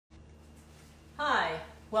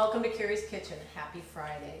Welcome to Kari's Kitchen. Happy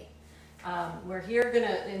Friday. We're here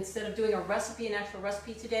instead of doing an actual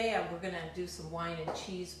recipe today, we're gonna do some wine and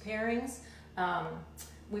cheese pairings.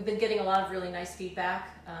 We've been getting a lot of really nice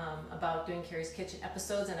feedback about doing Kari's Kitchen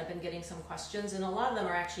episodes, and I've been getting some questions, and a lot of them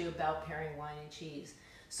are actually about pairing wine and cheese.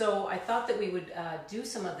 So I thought that we would do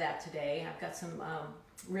some of that today. I've got some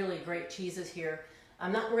really great cheeses here.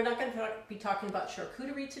 We're not going to be talking about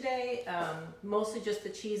charcuterie today, mostly just the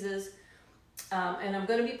cheeses. And I'm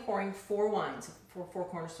going to be pouring four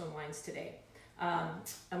Cornerstone wines today. I'm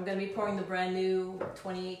going to be pouring the brand new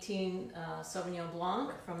 2018 Sauvignon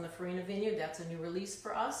Blanc from the Farina Vineyard. That's a new release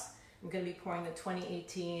for us. I'm going to be pouring the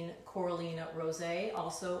 2018 Coralina Rosé,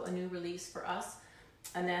 also a new release for us.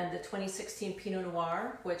 And then the 2016 Pinot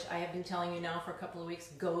Noir, which I have been telling you now for a couple of weeks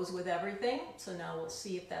goes with everything. So now we'll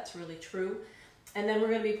see if that's really true. And then we're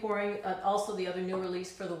going to be pouring also the other new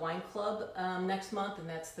release for the Wine Club next month, and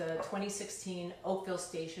that's the 2016 Oakville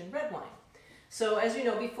Station Red Wine. So as you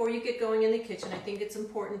know, before you get going in the kitchen, I think it's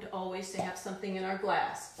important always to have something in our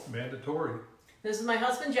glass. Mandatory. This is my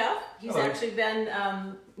husband, Jeff. He's Hello. actually been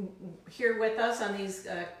here with us on these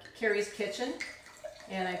Kari's Kitchen,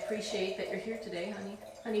 and I appreciate that you're here today,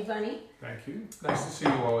 honey bunny. Thank you. Nice to see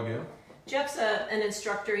you all again. Jeff's an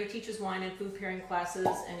instructor. He teaches wine and food pairing classes,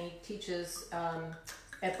 and he teaches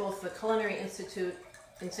at both the Culinary Institute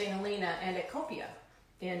in St. Helena and at Copia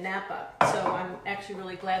in Napa. So I'm actually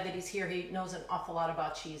really glad that he's here. He knows an awful lot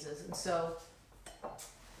about cheeses, and so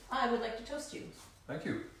I would like to toast you. Thank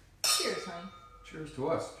you. Cheers, honey. Cheers to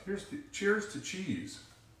us. Cheers to cheese.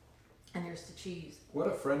 And here's to cheese. What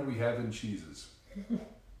a friend we have in cheeses.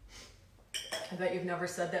 I bet you've never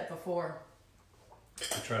said that before.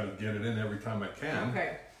 I try to get it in every time I can.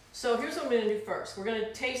 Okay, so here's what I'm going to do first. We're going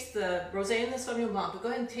to taste the Rosé and the Sauvignon Blanc, but go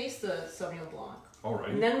ahead and taste the Sauvignon Blanc. All right.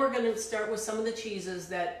 And then we're going to start with some of the cheeses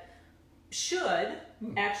that should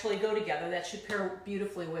actually go together, that should pair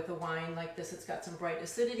beautifully with a wine like this. It's got some bright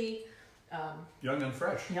acidity. Young and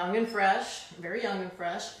fresh. Young and fresh, very young and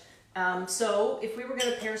fresh. So if we were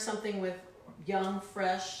going to pair something with young,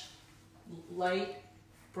 fresh, light,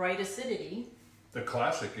 bright acidity, the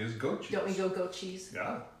classic is goat cheese. don't we go goat cheese?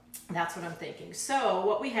 Yeah. That's what I'm thinking. So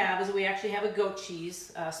what we have is we actually have a goat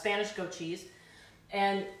cheese, Spanish goat cheese,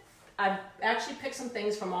 and I've actually picked some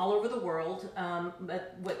things from all over the world,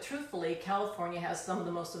 but truthfully, California has some of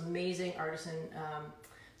the most amazing artisan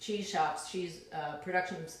cheese shops, cheese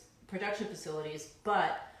production facilities,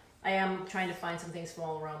 but I am trying to find some things from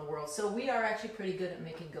all around the world. So we are actually pretty good at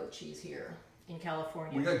making goat cheese here in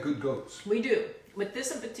California. We got good goats. We do. But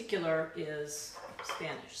this in particular is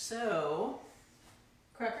Spanish. So,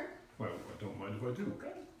 cracker? Well, I don't mind if I do.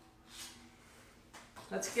 Okay.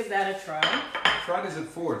 Let's give that a try. Fridays at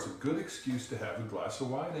 4, it's a good excuse to have a glass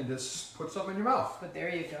of wine and just put something in your mouth. But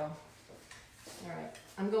there you go. All right.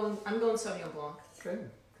 I'm going Sauvignon Blanc. Okay.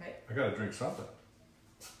 Okay. I gotta drink something.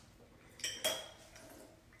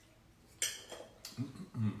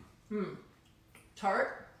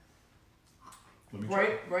 Tart. Let me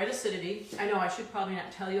try. Bright acidity. I know I should probably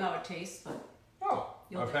not tell you how it tastes, but Oh,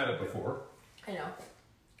 I've had it before. I know.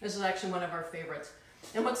 This is actually one of our favorites.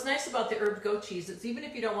 And what's nice about the herb goat cheese is even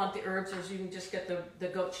if you don't want the herbs, or you can just get the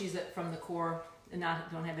goat cheese from the core and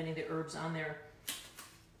don't have any of the herbs on there.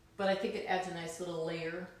 But I think it adds a nice little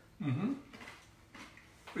layer. Mm-hmm.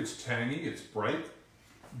 It's tangy, it's bright.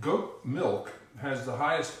 Goat milk has the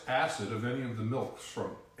highest acid of any of the milks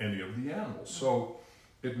from any of the animals. So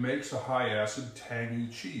it makes a high acid,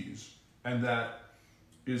 tangy cheese. And that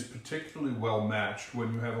is particularly well matched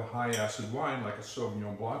when you have a high acid wine like a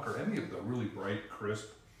Sauvignon Blanc or any of the really bright, crisp,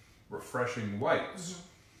 refreshing whites.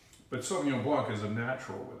 But Sauvignon Blanc is a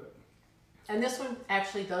natural with it. And this one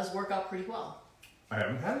actually does work out pretty well. I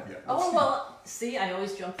haven't had it yet. Oh, well, see, I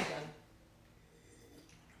always jump the gun.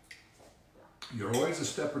 You're always a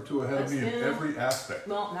step or two ahead of me in every aspect.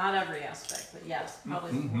 Well, not every aspect, but yes,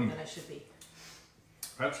 probably more than I should be.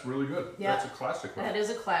 That's really good. Yeah, that's a classic one. That is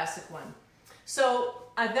a classic one. So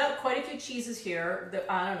I've got quite a few cheeses here.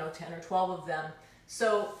 I don't know, 10 or 12 of them.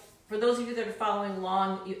 So for those of you that are following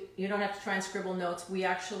along, you don't have to try and scribble notes. We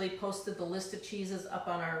actually posted the list of cheeses up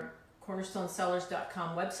on our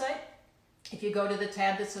cornerstonecellars.com website. If you go to the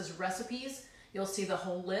tab that says recipes, you'll see the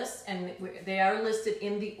whole list, and they are listed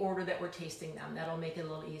in the order that we're tasting them. That'll make it a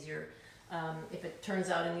little easier. If it turns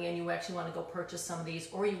out in the end you actually want to go purchase some of these,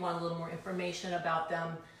 or you want a little more information about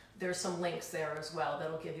them, there's some links there as well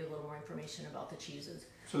that'll give you a little more information about the cheeses.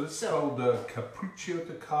 So this is called Capriccio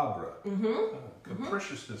de Cabra.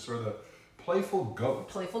 Capriciousness, or the playful goat.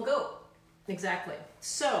 Playful goat, exactly.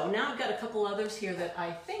 So now I've got a couple others here that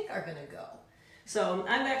I think are going to go. So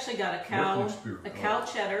I've actually got a cow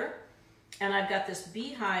cheddar, And I've got this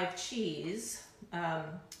beehive cheese,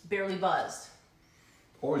 barely buzzed.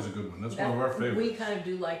 Always a good one. That's one of our favorites. We kind of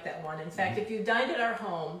do like that one. In fact, if you've dined at our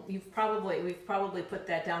home, we've probably put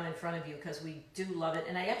that down in front of you because we do love it.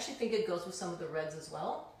 And I actually think it goes with some of the reds as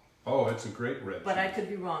well. Oh, it's a great red But cheese. I could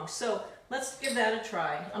be wrong. So let's give that a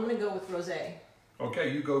try. I'm going to go with rosé.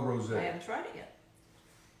 Okay, you go rosé. I haven't tried it yet.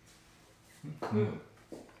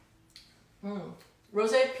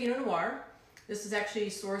 Rosé Pinot Noir. This is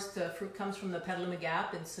actually sourced, the fruit comes from the Petaluma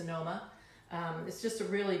Gap in Sonoma. It's just a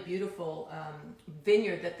really beautiful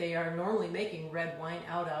vineyard that they are normally making red wine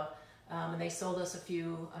out of. And they sold us a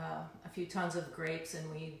few tons of grapes, and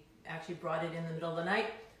we actually brought it in the middle of the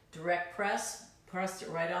night, direct pressed it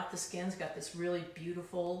right off the skins, got this really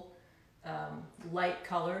beautiful light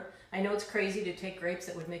color. I know it's crazy to take grapes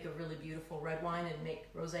that would make a really beautiful red wine and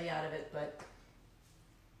make rosé out of it, but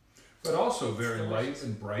also very light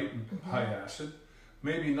and bright and high acid.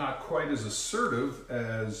 Maybe not quite as assertive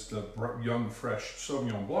as the young, fresh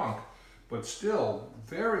Sauvignon Blanc, but still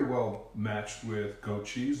very well matched with goat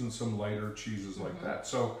cheese and some lighter cheeses like that.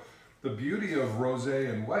 So the beauty of rosé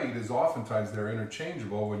and white is oftentimes they're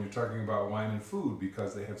interchangeable when you're talking about wine and food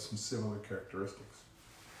because they have some similar characteristics,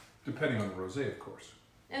 depending on the rosé, of course.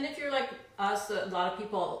 And if you're like us, a lot of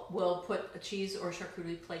people will put a cheese or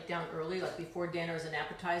charcuterie plate down early, like before dinner as an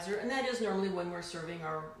appetizer, and that is normally when we're serving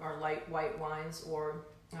our light white wines or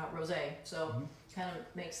rosé. So kind of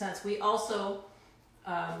makes sense. We also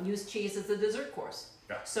use cheese as a dessert course.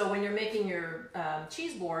 Yeah. So when you're making your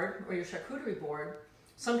cheese board or your charcuterie board,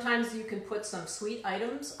 sometimes you can put some sweet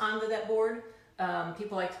items onto that board.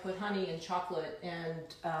 People like to put honey and chocolate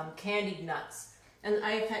and candied nuts. And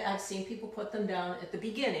I've seen people put them down at the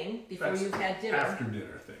beginning before you've had dinner. After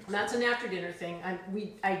dinner thing. And that's an after dinner thing.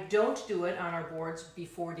 I don't do it on our boards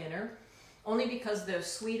before dinner, only because they're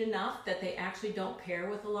sweet enough that they actually don't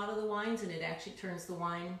pair with a lot of the wines, and it actually turns the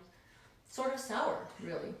wine sort of sour,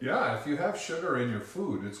 really. Yeah, if you have sugar in your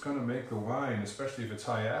food, it's going to make the wine, especially if it's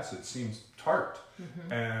high acid, seems tart.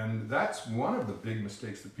 And that's one of the big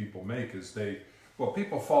mistakes that people make is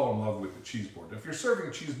people fall in love with the cheese board. If you're serving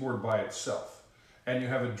a cheese board by itself, and you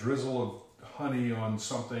have a drizzle of honey on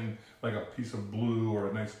something like a piece of blue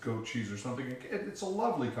or a nice goat cheese or something, it's a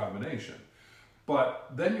lovely combination.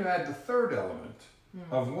 But then you add the third element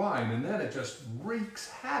of wine, and then it just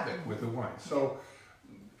wreaks havoc with the wine. So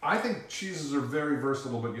I think cheeses are very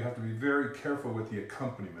versatile, but you have to be very careful with the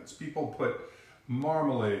accompaniments. People put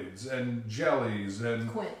marmalades and jellies and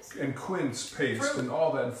quince paste fruit. And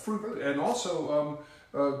all that, and fruit. And also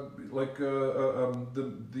the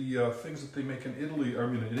things that they make in Italy,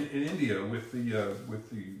 in India with the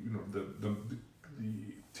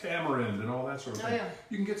tamarind and all that sort of thing. Yeah.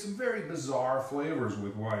 You can get some very bizarre flavors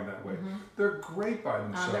with wine that way. They're great by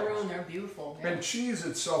themselves. On their own, they're beautiful. Yeah. And cheese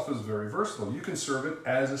itself is very versatile. You can serve it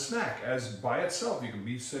as a snack, as by itself. You can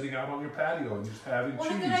be sitting out on your patio and just having cheese.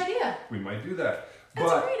 What a good idea. We might do that. That's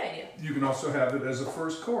a great idea. You can also have it as a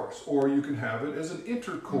first course, or you can have it as an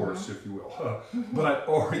intercourse, if you will.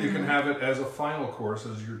 Or you can have it as a final course,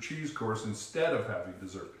 as your cheese course, instead of having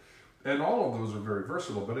dessert. And all of those are very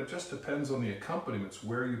versatile, but it just depends on the accompaniments,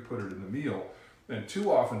 where you put it in the meal. And too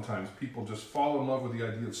oftentimes people just fall in love with the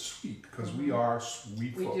idea of sweet, because we are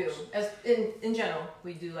sweet folks. We do. As in general,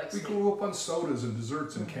 we do like sweet. We grew up on sodas and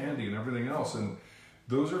desserts and candy and everything else, and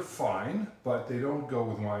those are fine, but they don't go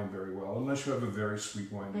with wine very well unless you have a very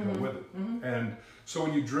sweet wine to go with it. And so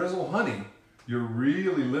when you drizzle honey, you're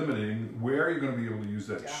really limiting where you're going to be able to use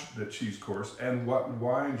that cheese course and what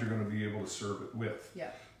wines you're going to be able to serve it with. Yeah.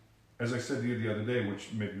 As I said to you the other day,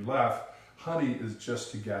 which made you laugh, honey is just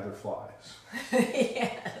to gather flies.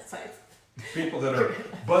 Yes. People that are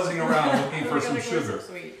buzzing around looking for some sugar.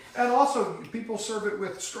 Sweet. And also, people serve it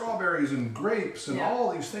with strawberries and grapes and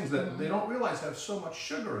all these things that they don't realize have so much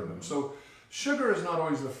sugar in them. So sugar is not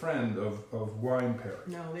always the friend of wine pairing.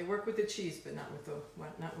 No, they work with the cheese, but not with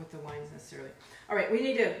the wines necessarily. All right, we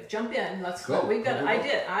need to jump in. Let's go. We've got.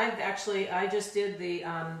 I just did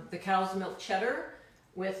the cow's milk cheddar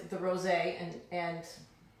with the rosé, and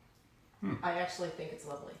I actually think it's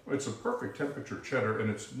lovely. It's a perfect temperature cheddar, and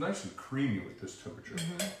it's nice and creamy with this temperature.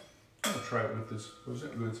 I'm going to try it with this.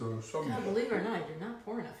 God, believe it or not, you're not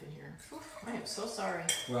pour enough in here. I am so sorry.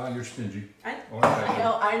 Well, you're stingy.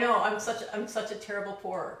 I know. I'm such a terrible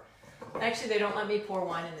pourer. Actually, they don't let me pour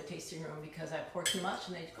wine in the tasting room because I pour too much,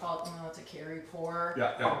 and they call it, it's a Kari pour.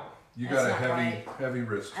 Yeah. You got a heavy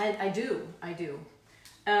wrist. I do.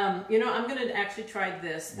 I'm going to actually try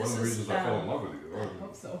this. One of the reasons I fell in love with you. I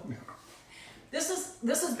hope so. This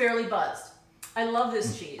is barely buzzed. I love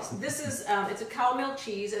this cheese. This is it's a cow milk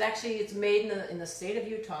cheese. It's made in the state of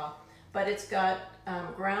Utah, but it's got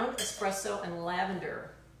ground espresso and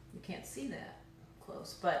lavender. You can't see that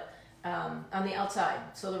close, but on the outside.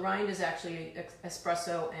 So the rind is actually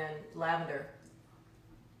espresso and lavender.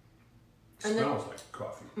 And smells like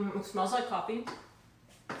coffee. It smells like coffee.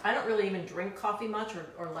 I don't really even drink coffee much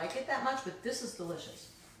or like it that much, but this is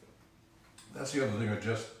delicious. That's the other thing I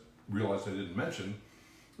just realized I didn't mention,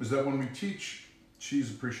 is that when we teach cheese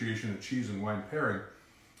appreciation and cheese and wine pairing,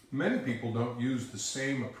 many people don't use the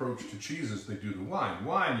same approach to cheese as they do to wine.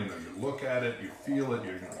 Wine, you look at it, you feel it,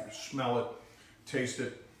 you smell it, taste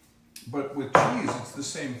it. But with cheese, it's the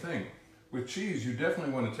same thing. With cheese, you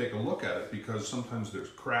definitely want to take a look at it because sometimes there's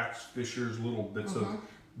cracks, fissures, little bits of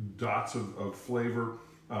dots of flavor,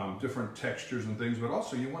 different textures and things, but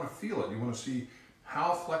also you want to feel it. You want to see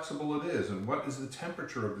how flexible it is and what is the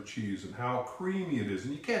temperature of the cheese and how creamy it is.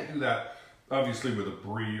 And you can't do that, obviously, with a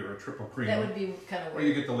brie or a triple cream. That would be kind of weird. Or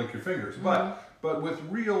you get to lick your fingers. But with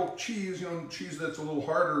real cheese, cheese that's a little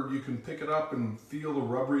harder, you can pick it up and feel the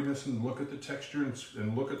rubberiness and look at the texture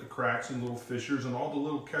and look at the cracks and little fissures and all the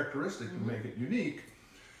little characteristics that make it unique.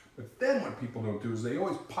 But then what people don't do is they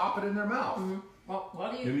always pop it in their mouth. Well,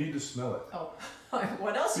 what do you... You need to smell it. Oh,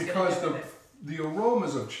 what else are you Because gonna do with it? the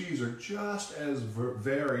aromas of cheese are just as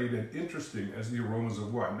varied and interesting as the aromas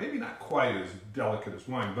of wine. Maybe not quite as delicate as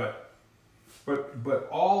wine, but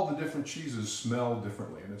all the different cheeses smell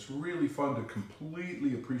differently, and it's really fun to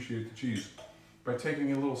completely appreciate the cheese by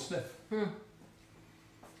taking a little sniff.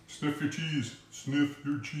 Sniff your cheese. Sniff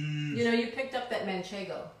your cheese. You picked up that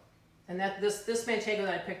manchego, and this manchego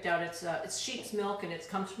that I picked out, it's sheep's milk, and it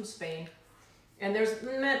comes from Spain. And there's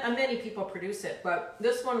many people produce it, but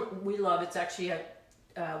this one we love. It's actually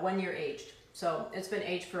 1 year aged, so it's been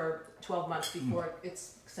aged for 12 months before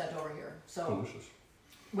it's sent over here. So delicious.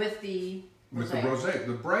 With the rosé,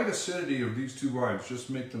 the bright acidity of these two wines just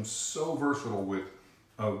make them so versatile with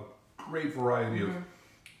a great variety of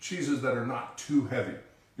cheeses that are not too heavy.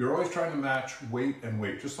 You're always trying to match weight and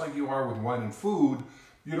weight, just like you are with wine and food.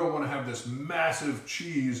 You don't want to have this massive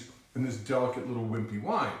cheese and this delicate little wimpy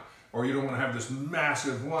wine. Or you don't want to have this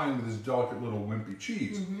massive wine with this delicate little wimpy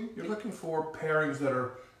cheese. You're looking for pairings that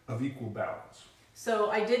are of equal balance. So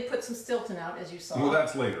I did put some Stilton out, as you saw. Well,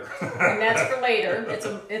 that's later. And that's for later.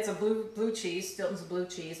 It's a blue cheese. Stilton's a blue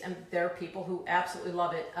cheese, and there are people who absolutely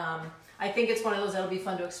love it. I think it's one of those that'll be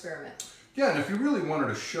fun to experiment. Yeah, and if you really wanted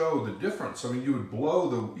to show the difference, I mean, you would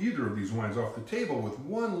blow either of these wines off the table with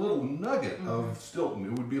one little nugget of Stilton.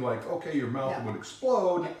 It would be like, okay, your mouth would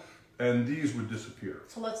explode. And these would disappear.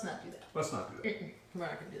 So let's not do that. Let's not do that. We're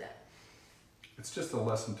not going to do that. It's just a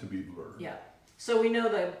lesson to be learned. Yeah. So we know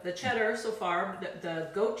the cheddar so far, the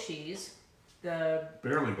goat cheese, the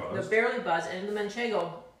barely buzz, and the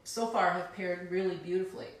manchego so far have paired really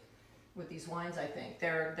beautifully with these wines. I think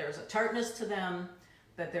there's a tartness to them,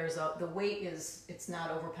 but the weight it's not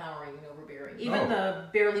overpowering and overbearing. Even the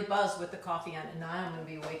barely buzz with the coffee on it. Now I'm going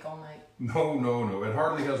to be awake all night. No. It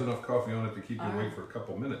hardly has enough coffee on it to keep you awake for a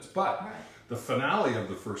couple minutes. But the finale of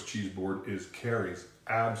the first cheese board is Kari's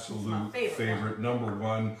absolute favorite, number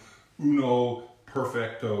one, uno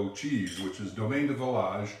perfecto cheese, which is Domaine de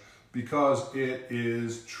Village, because it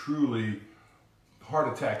is truly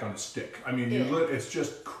heart attack on a stick. I mean, it's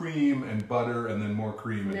just cream and butter and then more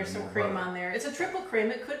cream and there's some more cream butter. on there. It's a triple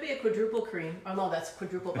cream. It could be a quadruple cream. Oh no, that's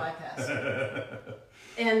quadruple bypass.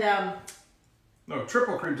 And no,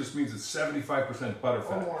 triple cream just means it's 75%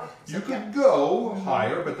 butterfat. or more. You could go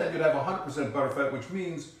higher, but then you'd have 100% butterfat, which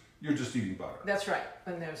means you're just eating butter. That's right,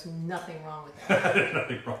 and there's nothing wrong with that. There's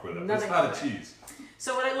nothing wrong with it. Nothing it's not a cheese.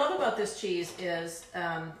 So what I love about this cheese is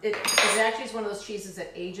it actually is one of those cheeses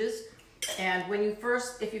that ages. And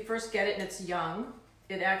if you first get it and it's young,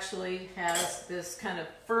 it actually has this kind of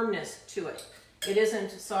firmness to it. It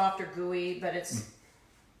isn't soft or gooey, but it's,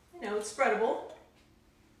 it's spreadable.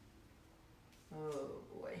 Oh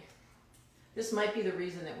boy. This might be the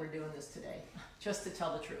reason that we're doing this today, just to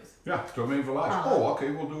tell the truth. Yeah, Domaine Village. Oh,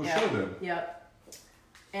 okay, we'll do a show then. Yep.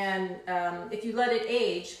 And if you let it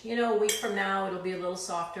age, a week from now, it'll be a little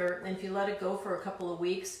softer. And if you let it go for a couple of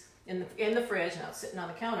weeks in the fridge, not sitting on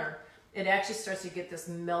the counter, it actually starts to get this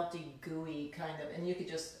melty, gooey kind of, and you could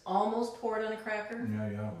just almost pour it on a cracker.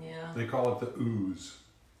 Yeah. They call it the ooze.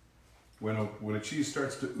 When a cheese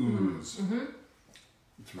starts to ooze,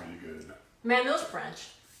 it's really good. Man, those French,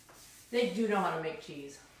 they do know how to make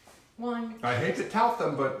cheese. I hate to tout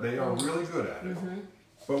them, but they are really good at it.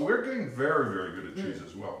 But we're getting very, very good at cheese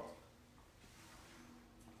as well.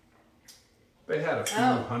 They had a few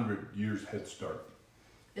hundred years head start.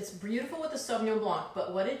 It's beautiful with the Sauvignon Blanc,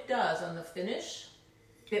 but what it does on the finish,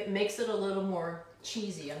 it makes it a little more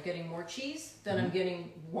cheesy. I'm getting more cheese, then I'm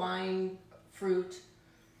getting wine, fruit,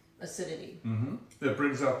 acidity. It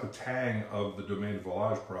brings out the tang of the Domaine de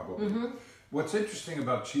Village, probably. What's interesting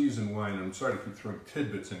about cheese and wine, and I'm sorry to keep throwing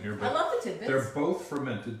tidbits in here, but I love the tidbits. they're both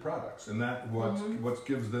fermented products, and that what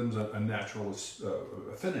gives them a natural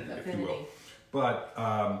affinity, if you will.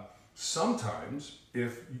 But sometimes,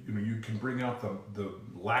 if you can bring out the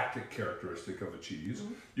lactic characteristic of a cheese,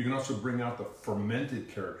 you can also bring out the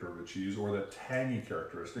fermented character of a cheese, or the tangy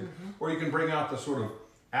characteristic, or you can bring out the sort of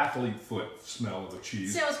athlete foot smell of a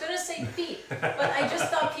cheese. See, I was going to say feet, but I just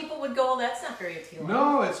thought people would go, "Oh, that's not very appealing."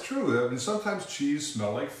 No, it's true. I mean, sometimes cheese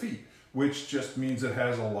smell like feet, which just means it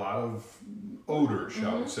has a lot of odor,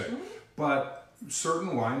 shall we say. But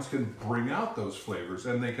certain wines can bring out those flavors,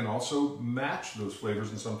 and they can also match those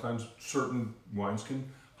flavors, and sometimes certain wines can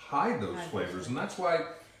hide those flavors, and that's why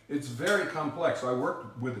it's very complex. I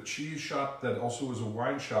worked with a cheese shop that also was a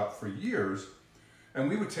wine shop for years, and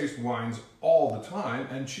we would taste wines all the time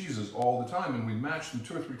and cheeses all the time, and we matched them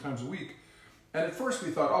 2 or 3 times a week. And at first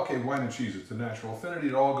we thought, okay, wine and cheese, it's a natural affinity,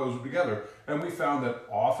 it all goes together. And we found that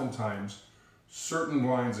oftentimes certain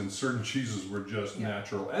wines and certain cheeses were just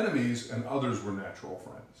natural enemies, and others were natural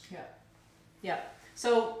friends. Yeah. Yeah.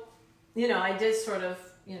 So, I did sort of,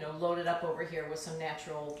 load it up over here with some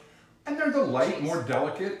natural. And they're the light, cheese. more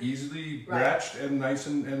delicate, easily batched, and nice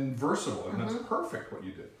and versatile. And that's perfect what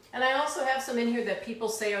you did. And I also have some in here that people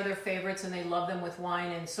say are their favorites and they love them with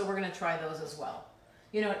wine, and so we're going to try those as well.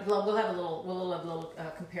 We'll have a little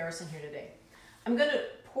comparison here today. I'm going to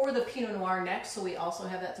pour the Pinot Noir next, so we also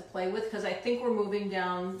have that to play with, because I think we're moving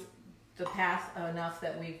down the path enough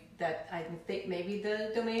that I think maybe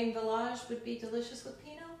the Domaine Village would be delicious with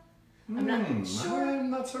Pinot. I'm not sure.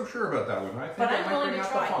 I'm not so sure about that one. I think But that I'm might willing bring to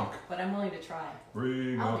out try. the funk. But I'm willing to try.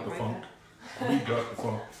 Bring I'll out be the right funk. back. We got the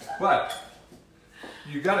funk. But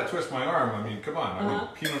you got to twist my arm. I mean, come on. I mean,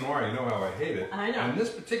 Pinot Noir, you know how I hate it. I know. And this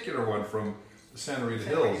particular one from the Santa Rita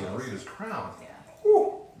Hills and Rita's Crown. Yeah.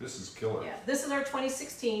 Whew, this is killer. Yeah. This is our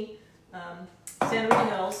 2016 Santa Rita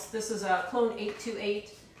Hills. This is a Clone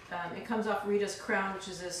 828. It comes off Rita's Crown, which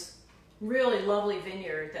is this really lovely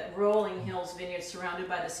vineyard, that rolling hills vineyard surrounded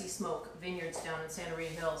by the sea smoke vineyards down in Santa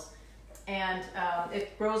Rita Hills. And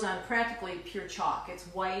it grows on practically pure chalk. It's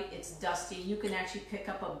white, it's dusty. You can actually pick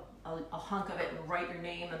up a hunk of it and write your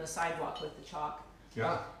name on the sidewalk with the chalk.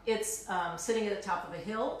 Yeah. It's sitting at the top of a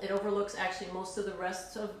hill. It overlooks actually most of the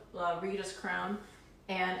rest of Rita's Crown.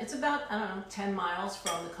 And it's about, 10 miles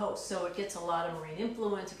from the coast. So it gets a lot of marine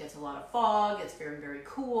influence, it gets a lot of fog, it's very, very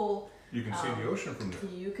cool. You can see the ocean from there.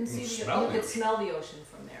 You can see you can smell the ocean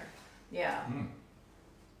from there. Yeah.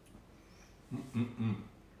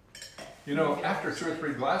 After 2 or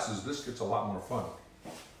 3 glasses, this gets a lot more fun.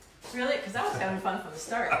 Really? Because I was having fun from the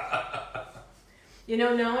start.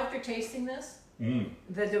 Now after tasting this,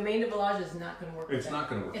 the Domaine de Village is not going to work. It's not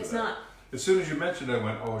going to work. It's not. As soon as you mentioned it, I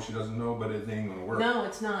went, oh, she doesn't know, but it ain't going to work. No,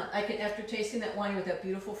 it's not. After tasting that wine with that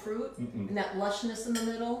beautiful fruit and that lushness in the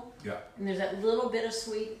middle, and there's that little bit of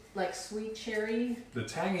sweet cherry. The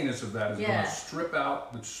tanginess of that is going to strip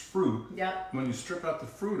out the fruit. Yep. When you strip out the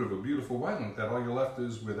fruit of a beautiful wine like that, all you're left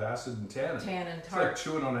is with acid and tannin. Tannin, It's tart. like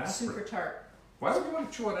chewing on aspirin. Super tart. Why would you want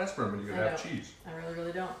to chew on aspirin when you could have cheese? I really,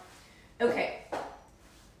 really don't. Okay.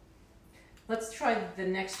 Let's try the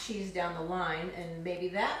next cheese down the line, and maybe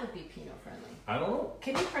that would be Pinot friendly. I don't know.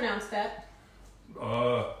 Can you pronounce that?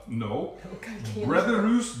 No. Okay.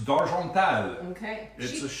 Breteusse d'Argental. Okay.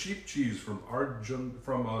 It's a sheep cheese from Lyon,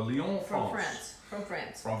 France. From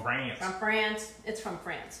France. From France. From France. It's from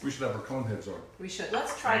France. We should have our cone heads on. We should.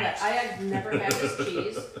 Let's try that. I have never had this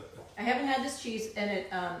cheese. I haven't had this cheese, and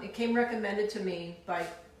it came recommended to me by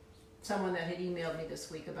someone that had emailed me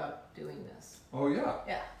this week about doing this. Oh, yeah.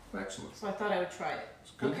 Yeah. Excellent. So I thought I would try it.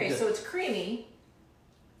 It's good Okay, so it's creamy.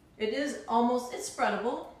 It's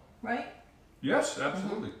spreadable, right? Yes,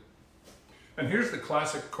 absolutely. And here's the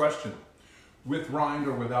classic question. With rind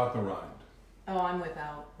or without the rind? Oh, I'm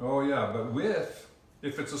without. Oh, yeah, but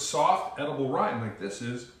if it's a soft, edible rind like this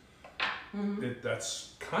is,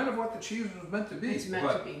 that's kind of what the cheese was meant to be. It's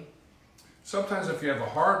meant to be. Sometimes if you have a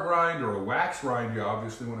hard rind or a wax rind, you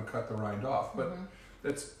obviously want to cut the rind off. But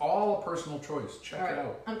that's all a personal choice. Check it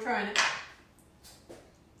out. I'm trying it.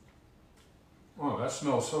 Oh, that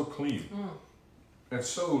smells so clean. It's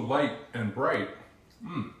so light and bright.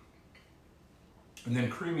 And then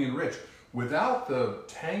creamy and rich without the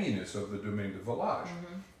tanginess of the Domaine de Village.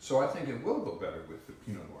 So I think it will go better with the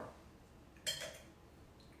Pinot Noir.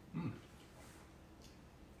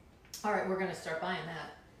 All right, we're going to start buying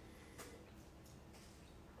that.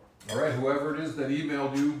 All right, whoever it is that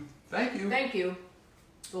emailed you, thank you. Thank you.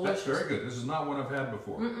 Delicious. That's very good. This is not one I've had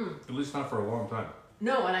before. At least not for a long time.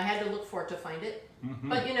 No, and I had to look for it to find it.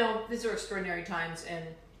 But these are extraordinary times, and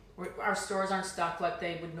our stores aren't stocked like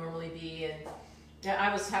they would normally be, and yeah,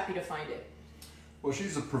 I was happy to find it. Well,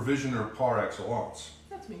 she's a provisioner par excellence.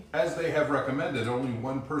 That's me. As they have recommended, only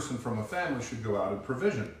one person from a family should go out and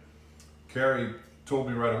provision. Kari told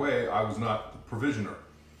me right away I was not the provisioner.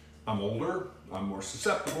 I'm older, I'm more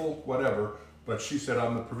susceptible, whatever, but she said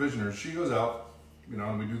I'm the provisioner. She goes out, you know,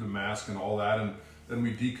 and we do the mask and all that, and then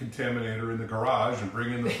we decontaminate her in the garage and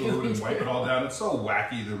bring in the food and wipe it all down. It's so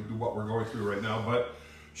wacky what we're going through right now, but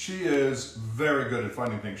she is very good at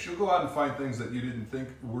finding things. She'll go out and find things that you didn't think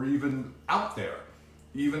were even out there,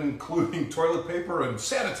 even including toilet paper and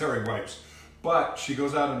sanitary wipes. But she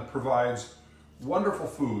goes out and provides wonderful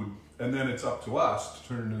food, and then it's up to us to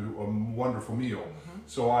turn it into a wonderful meal.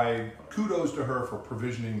 So I kudos to her for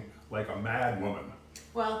provisioning like a mad woman.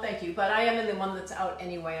 Well, thank you, but I am in the one that's out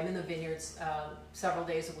anyway. I'm in the vineyards several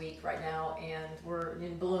days a week right now, and we're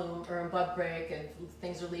in bloom or in bud break, and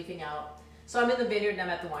things are leafing out. So I'm in the vineyard and I'm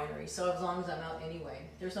at the winery. So as long as I'm out anyway,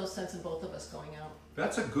 there's no sense in both of us going out.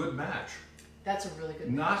 That's a good match. That's a really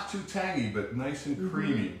good match. Not too tangy, but nice and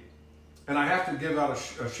creamy. And I have to give out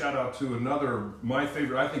a shout out to another, my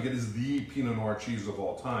favorite, I think it is the Pinot Noir cheese of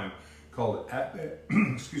all time, called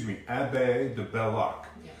Abbé de Belloc,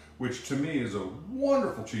 which to me is a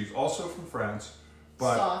wonderful cheese, also from France,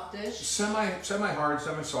 but softish, semi-hard,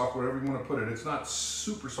 semi-soft, whatever you want to put it. It's not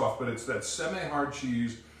super soft, but it's that semi-hard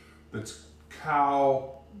cheese that's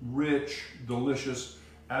cow, rich, delicious.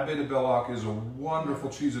 Abbé de Belloc is a wonderful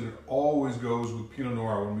cheese, and it always goes with Pinot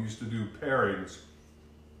Noir. When we used to do pairings,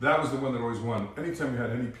 that was the one that always won. Anytime you had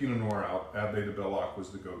any Pinot Noir out, Abbé de Belloc was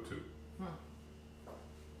the go-to.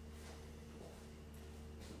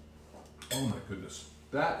 Oh my goodness.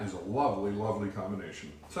 That is a lovely, lovely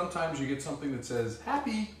combination. Sometimes you get something that says,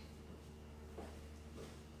 happy.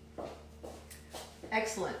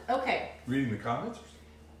 Excellent. Okay. Reading the comments?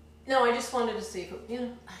 No, I just wanted to see if,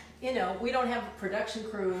 you know, we don't have a production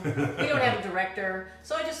crew, we don't have a director,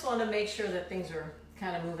 so I just want to make sure that things are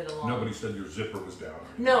kind of moving along. Nobody said your zipper was down.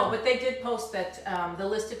 No, but they did post that the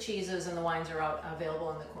list of cheeses and the wines are out available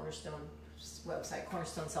on the Cornerstone website,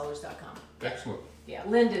 cornerstonecellars.com. Excellent. Yeah,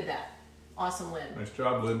 Lynn did that. Awesome, Lynn. Nice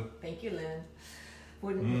job, Lynn. Thank you,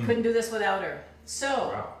 Lynn. Couldn't do this without her. So.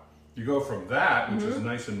 Wow. You go from that, which is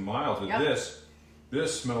nice and mild, to this.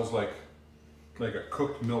 This smells like a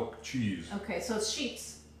cooked milk cheese. Okay, so it's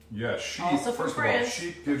sheep's. Yeah, sheep. Also First of all,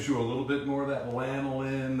 sheep gives you a little bit more of that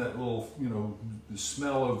lanolin, that little, the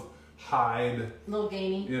smell of hide. A little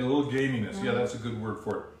gamey. Yeah, a little gaminess. Yeah, that's a good word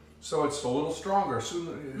for it. So it's a little stronger.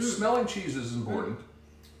 So smelling cheese is important.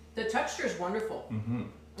 The texture is wonderful.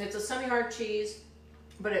 It's a semi-hard cheese,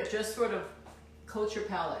 but it just sort of coats your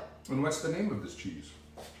palate. And what's the name of this cheese?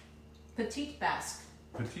 Petite Basque.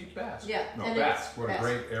 Petite Basque. Yeah. No, Basque. What a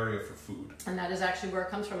great area for food. And that is actually where it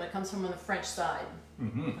comes from. It comes from on the French side,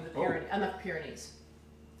 on the Pyrenees.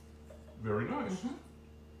 Very nice.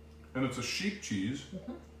 And it's a sheep cheese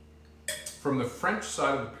from the French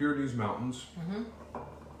side of the Pyrenees Mountains,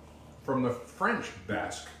 from the French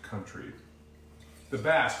Basque country. The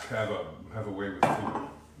Basque have a way with food.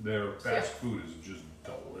 Their Basque food is just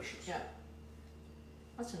delicious. Yeah.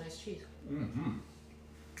 That's a nice cheese.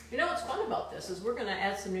 You know what's fun about this is we're going to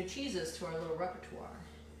add some new cheeses to our little repertoire.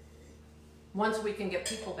 Once we can get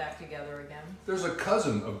people back together again. There's a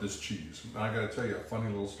cousin of this cheese. I got to tell you a funny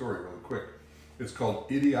little story really quick. It's called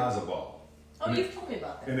Idiazabal. Oh, you've told me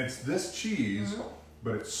about that. And it's this cheese,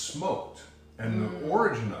 but it's smoked. And the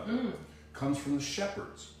origin of it comes from the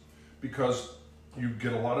shepherds. Because you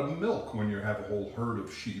get a lot of milk when you have a whole herd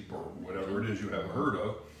of sheep or whatever it is you have a herd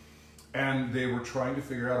of. And they were trying to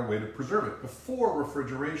figure out a way to preserve it before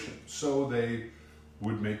refrigeration. So they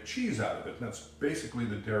would make cheese out of it. And that's basically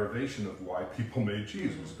the derivation of why people made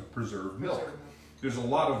cheese, was to preserve milk. There's a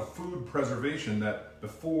lot of food preservation that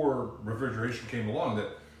before refrigeration came along that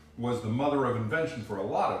was the mother of invention for a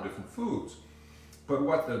lot of different foods. But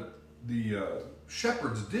what the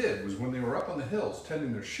shepherds did was when they were up on the hills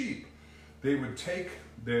tending their sheep, they would take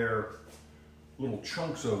their little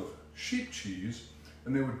chunks of sheep cheese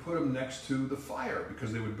and they would put them next to the fire,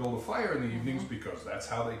 because they would build a fire in the evenings because that's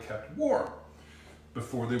how they kept warm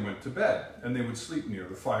before they went to bed. And they would sleep near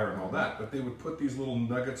the fire and all that. But they would put these little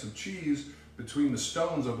nuggets of cheese between the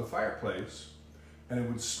stones of the fireplace and it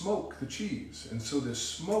would smoke the cheese. And so this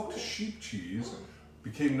smoked sheep cheese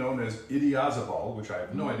became known as Idiazabal, which I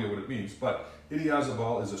have no idea what it means, but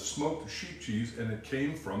Idiazabal is a smoked sheep cheese, and it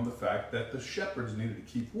came from the fact that the shepherds needed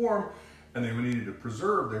to keep warm and they needed to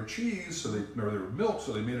preserve their cheese, or their milk,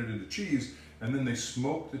 so they made it into cheese, and then they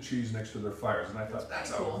smoked the cheese next to their fires. And I thought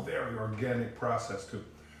that's a very organic process to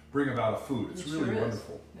bring about a food. It's really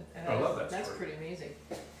wonderful. I love that story. That's pretty amazing.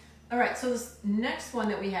 All right, so this next one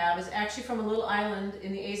that we have is actually from a little island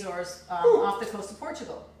in the Azores off the coast of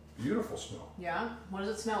Portugal. Beautiful smell. Yeah. What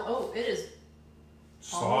does it smell? Oh, it is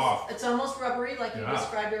Soft. It's almost rubbery, like you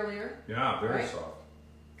described earlier. Yeah, very right? soft.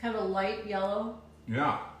 Kind of a light yellow.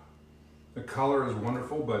 Yeah. The color is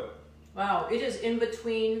wonderful, but... Wow, it is in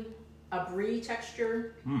between a brie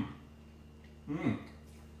texture.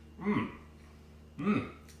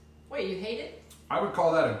 Wait, you hate it? I would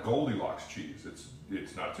call that a Goldilocks cheese.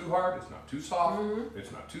 It's not too hard, it's not too soft,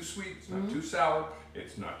 it's not too sweet, it's not too sour,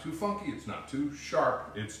 it's not too funky, it's not too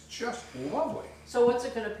sharp. It's just lovely. So what's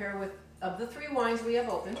it going to pair with, of the 3 wines we have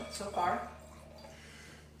open so far?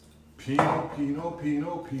 Pinot, Pinot,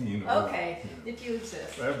 Pinot, Pinot. Okay, if you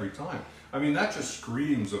exist. Every time. I mean, that just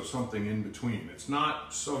screams of something in between. It's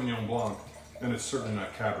not Sauvignon Blanc, and it's certainly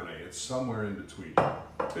not Cabernet. It's somewhere in between.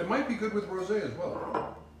 It might be good with Rosé as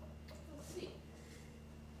well. Let's see.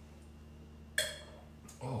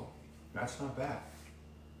 Oh, that's not bad.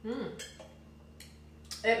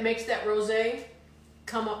 It makes that rosé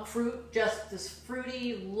come up fruit, just this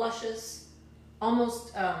fruity, luscious,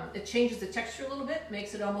 almost, it changes the texture a little bit,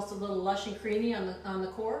 makes it almost a little lush and creamy on the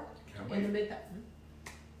core. Can't in the wait. mid.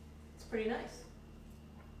 It's pretty nice.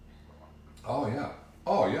 Oh yeah.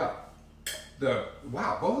 Oh yeah.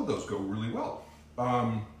 Wow, both of those go really well.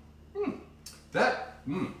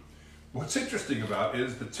 What's interesting about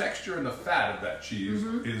is the texture and the fat of that cheese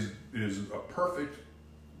is a perfect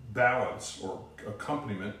balance or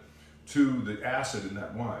accompaniment to the acid in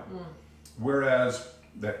that wine. Whereas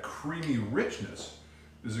that creamy richness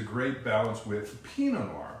is a great balance with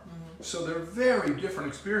Pinot Noir. So they're very different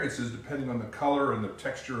experiences depending on the color and the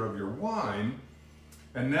texture of your wine.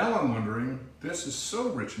 And now I'm wondering, this is so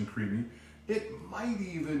rich and creamy, it might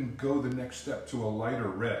even go the next step to a lighter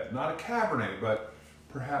red. Not a Cabernet, but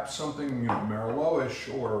perhaps something Merlot-ish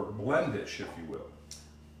or blendish, if you will.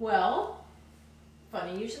 Well,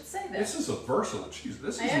 funny you should say that. This is a versatile cheese.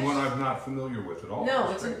 This is one I'm not familiar with at all.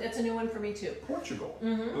 No, it's a new one for me too. Portugal.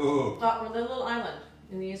 We're the little island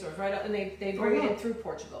in the Azores, right up, and they bring it in through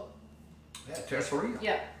Portugal. Yeah, Tessoria.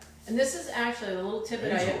 Yeah, and this is actually the little tip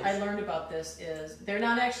that I learned about this is they're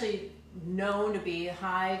not actually known to be a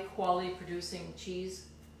high quality producing cheese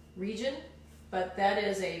region, but that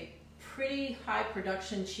is a pretty high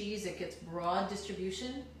production cheese that gets broad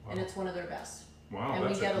distribution, and it's one of their best. Wow, and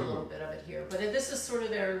that's we get a good little one. bit of it here, but this is sort of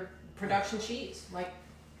their production cheese. Like,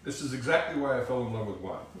 this is exactly why I fell in love with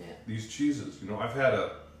wine. Yeah. These cheeses, I've had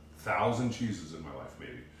 1,000 cheeses in my life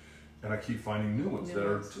maybe, and I keep finding new ones that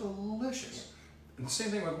are delicious. And the same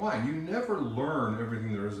thing with wine. You never learn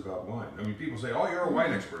everything there is about wine. I mean, people say, oh, you're a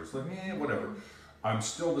wine expert. It's like, whatever. I'm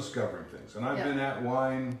still discovering things. And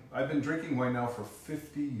I've been drinking wine now for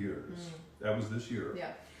 50 years. That was this year.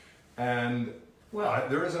 Yeah. And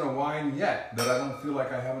there isn't a wine yet that I don't feel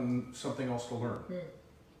like I haven't something else to learn.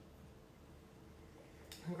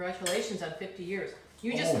 Congratulations on 50 years.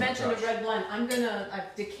 You just mentioned a red blend.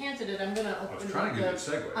 I've decanted it. I'm gonna open. I was trying to give you a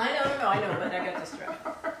segue. I know, but I got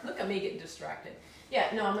distracted. Look at me getting distracted. Yeah,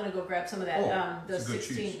 no, I'm gonna go grab some of that. The it's a good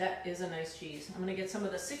 16. cheese. That is a nice cheese. I'm gonna get some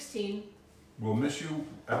of the 16. We'll miss you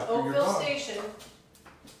after you're Oakville gone. Station.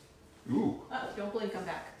 Ooh. Oh, don't blink, I'm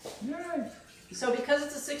back. Yay. So because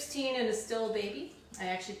it's a 16 and it's still a baby, I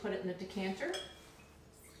actually put it in a decanter.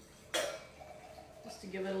 Just to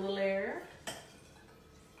give it a little air.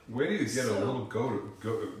 Wait till you get a little goat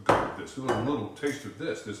of this, a little taste of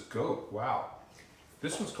this goat. Wow.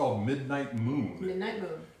 This one's called Midnight Moon. Midnight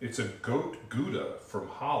Moon. It's a goat Gouda from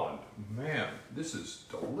Holland. Man, this is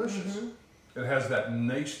delicious. It has that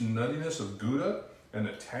nice nuttiness of Gouda and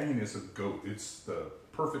the tanginess of goat. It's the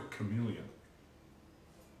perfect chameleon.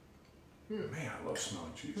 Man, I love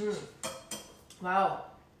smelling cheeses. Wow.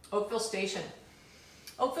 Oakville Station.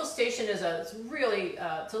 Oakville Station is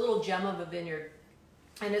it's a little gem of a vineyard.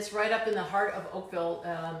 And it's right up in the heart of Oakville,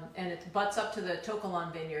 and it butts up to the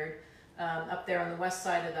Tokelon Vineyard up there on the west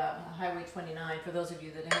side of the Highway 29, for those of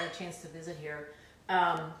you that had a chance to visit here.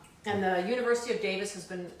 And the University of Davis has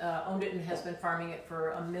been owned it and has been farming it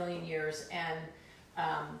for 1,000,000 years. And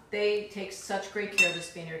they take such great care of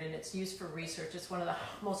this vineyard, and it's used for research. It's one of the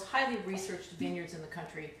most highly researched vineyards in the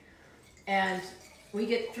country. And we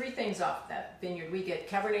get 3 things off that vineyard. We get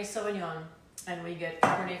Cabernet Sauvignon, and we get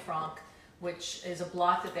Cabernet Franc, which is a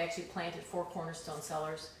block that they actually planted 4 cornerstone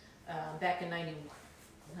cellars back in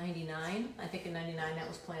 99. I think in 99 that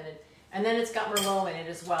was planted. And then it's got Merlot in it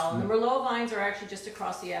as well. And the Merlot vines are actually just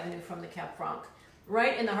across the avenue from the Cab Franc,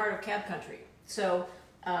 right in the heart of Cab Country. So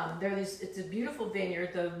it's a beautiful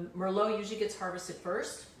vineyard. The Merlot usually gets harvested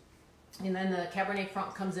first, and then the Cabernet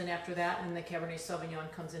Franc comes in after that, and the Cabernet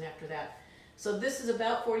Sauvignon comes in after that. So this is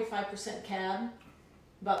about 45% Cab,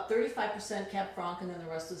 About 35% Cab Franc, and then the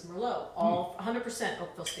rest is Merlot. All 100%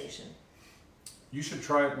 Oakville Station. You should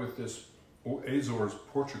try it with this Azores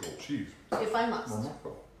Portugal cheese. If I must.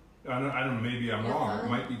 Remarkable. I don't. Maybe I'm wrong. It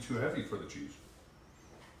might be too heavy for the cheese.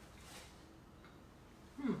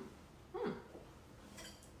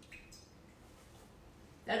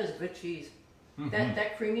 That is good cheese.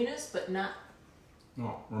 That creaminess, but not.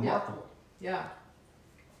 No, remarkable. Yeah.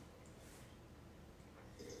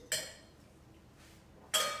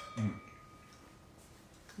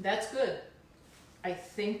 That's good. I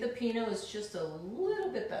think the Pinot is just a little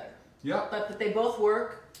bit better. Yeah. But they both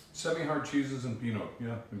work. Semi-hard cheeses and Pinot.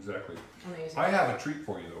 Yeah, exactly. Amazing. I have a treat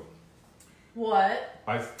for you though. What?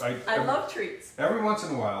 I love treats. Every once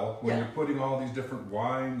in a while, when Yeah. you're putting all these different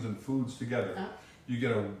wines and foods together, you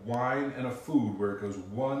get a wine and a food where it goes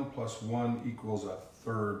 1 + 1 equals a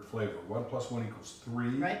third flavor. 1 + 1 equals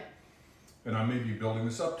 3. Right. And I may be building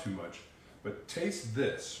this up too much, but taste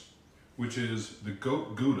this, which is the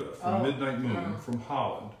goat Gouda from Midnight Moon from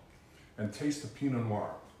Holland, and taste the Pinot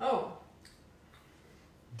Noir. Oh.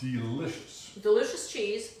 Delicious. Delicious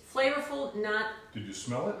cheese, flavorful, not. Did you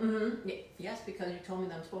smell it? Yes, because you told me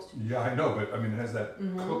that I'm supposed to. Yeah, I know, but I mean, it has that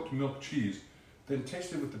cooked milk cheese. Then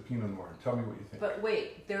taste it with the Pinot Noir. Tell me what you think. But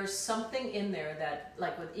wait, there's something in there that,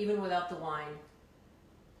 like, even without the wine,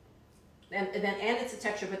 and it's a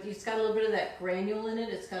texture, but it's got a little bit of that granule in it.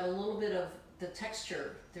 It's got a little bit of the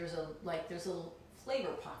texture. There's little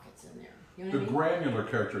flavor pockets in there. You know what I mean? Granular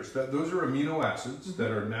characters. Those are amino acids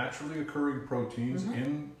that are naturally occurring proteins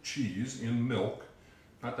in cheese, in milk.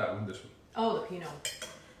 Not that one, this one. Oh, the Pinot.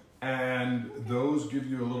 And those give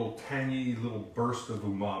you a little tangy little burst of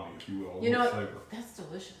umami, if you will, flavor. That's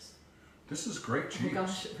delicious. This is great cheese. Oh my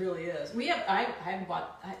gosh, it really is. I haven't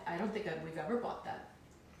bought. I don't think we've ever bought that.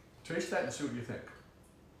 Taste that and see what you think.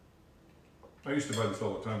 I used to buy this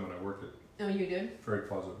all the time when I worked at Oh, you did? Ferry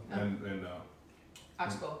Plaza and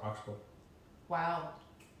Oxbow. Oxbow. Wow.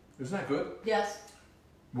 Isn't that good? Yes.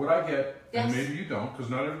 What I get, Yes. and maybe you don't, because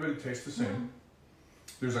not everybody tastes the same.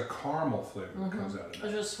 There's a caramel flavor that comes out of it.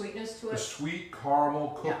 There's a sweetness to A it. sweet caramel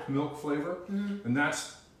cooked milk flavor, and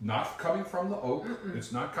that's not coming from the oak.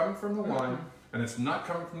 It's not coming from the wine, and it's not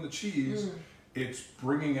coming from the cheese. It's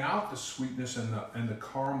bringing out the sweetness and the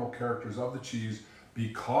caramel characters of the cheese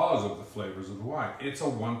because of the flavors of the wine. It's a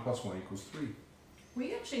 1 + 1 = 3.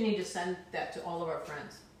 We actually need to send that to all of our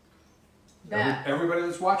friends. Everybody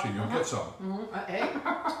that's watching, you'll get some. Hey.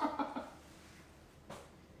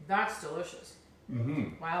 That's delicious.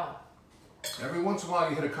 Wow. Every once in a while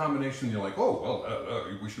you hit a combination and you're like, oh,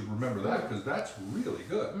 well, we should remember that because that's really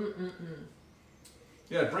good.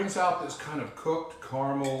 Yeah, it brings out this kind of cooked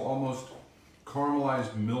caramel, almost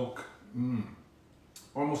caramelized milk,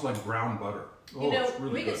 almost like brown butter. Oh, You know, it's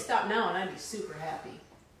really we good. could stop now and I'd be super happy.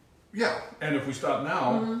 Yeah, and if we stop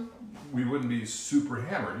now, we wouldn't be super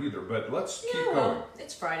hammered either, but let's keep going. Well,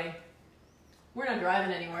 it's Friday. We're not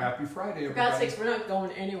driving anywhere. Happy Friday, For God's everybody. sakes, we're not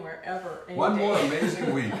going anywhere ever. One more day.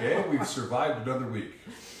 amazing week, eh? We've survived another week.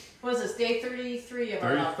 What is this, day 33 of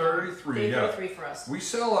our lockdown? 33, Day yeah. 33 for us.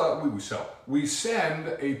 We send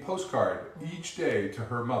a postcard each day to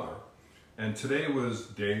her mother. And today was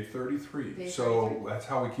day 33. Day so 33. that's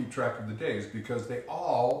how we keep track of the days because they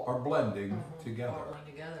all are blending together. All blend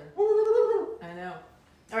together. I know.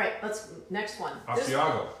 All right, next one.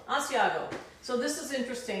 Asiago. Asiago. So this is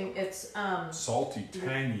interesting. It's Salty,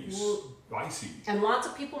 tangy, spicy. and lots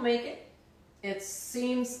of people make it. It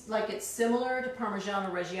seems like it's similar to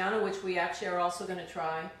Parmigiano Reggiano, which we actually are also going to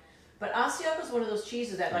try. But Asiago is one of those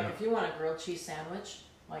cheeses that, like, if you want a grilled cheese sandwich,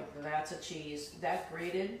 like that's a cheese that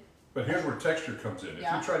grated. But here's where texture comes in. If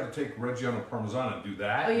you tried to take Reggiano Parmesan and do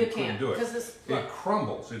that, you couldn't can't, do it. 'cause this- It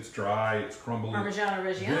crumbles. It's dry. It's crumbly. Parmigiano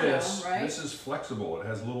Reggiano, right? This is flexible. It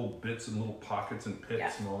has little bits and little pockets and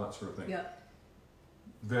pits and all that sort of thing. Yeah.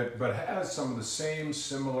 But has some of the same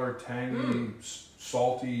similar tangy,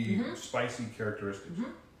 salty, spicy characteristics.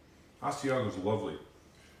 Asiago is lovely.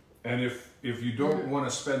 And if you don't want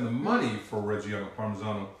to spend the money for Reggiano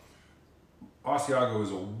Parmigiano, Asiago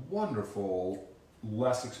is a wonderful,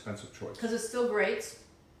 less expensive choice. Because it still grates.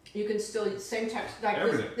 You can still, same texture. Like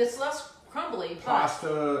Everything. It's less crumbly.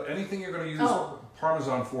 Pasta, anything you're going to use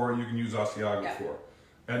Parmesan for, you can use Asiago Yeah. for.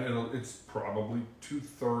 And it's probably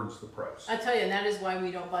 2/3 the price. I tell you, and that is why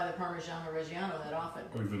we don't buy the Parmigiano Reggiano that often.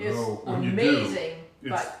 Even it's though when amazing, you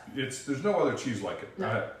do, but there's no other cheese like it.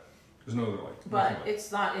 No. There's no other like it. but Nothing like it.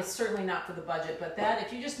 it's not. It's certainly not for the budget. But that,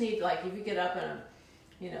 if you just need, like, if you get up on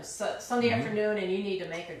a, Sunday afternoon and you need to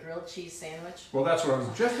make a grilled cheese sandwich. Well, that's what I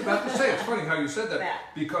was just about to say. It's funny how you said that. That.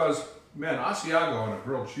 Because, man, Asiago on a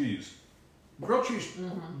grilled cheese,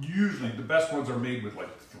 usually the best ones are made with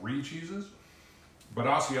like 3 cheeses. But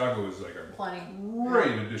Asiago is like a Plenty.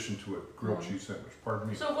 great addition to a grilled cheese sandwich. Pardon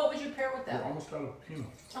me. So what would you pair with We're that? almost out of Pinot.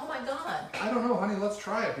 Oh my God. I don't know, honey. Let's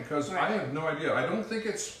try it because Right. I have no idea. I don't think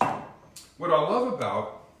it's... What I love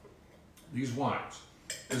about these wines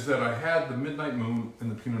is that I had the Midnight Moon and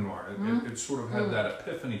the Pinot Noir. It sort of had that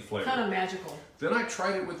epiphany flavor. Kind of magical. Then I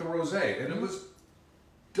tried it with the rosé, and it was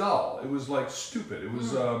dull. It was like stupid. It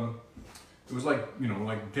was like, you know,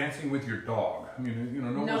 like dancing with your dog. I mean, you know,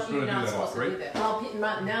 no one's going to do that supposed often, to right? do that.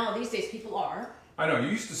 Well, now these days people are. I know. You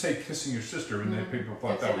used to say kissing your sister, and then people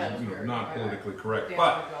thought They'd say that was, you know, weird. not Right, politically correct. Dance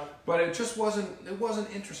But with your dog. but it just wasn't. It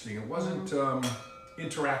wasn't interesting. It wasn't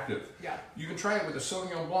interactive. Yeah. You can try it with a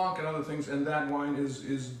Sauvignon Blanc and other things, and that wine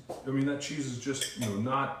is. I mean, that cheese is just, you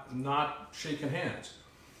know, not shaking hands.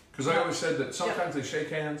 Because I always said that sometimes they shake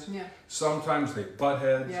hands, Yeah. sometimes they butt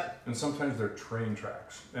heads, Yeah. and sometimes they're train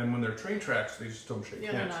tracks. And when they're train tracks, they just don't shake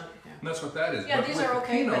Yeah, they're hands. not. Yeah. And that's what that is. Yeah, But these with are the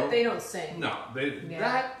okay, Pinot, but they don't sing. no, Yeah.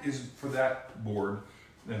 that is for that board,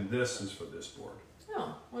 and this is for this board.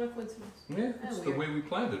 Oh, what a coincidence. Yeah, That's it's the weird. way we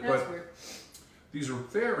planned it. That's But weird. these are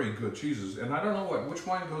very good cheeses, and I don't know which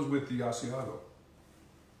wine goes with the Asiago.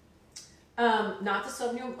 Not the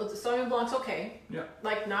Sauvignon. The Sauvignon Blanc's okay. Yeah.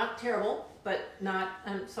 Like not terrible, but not.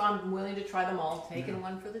 So I'm willing to try them all. Taking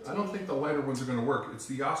one for the team. I don't think the lighter ones are going to work. It's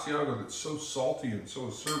the Asiago that's so salty and so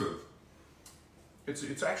assertive.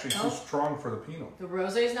 It's actually too strong for the Pinot. The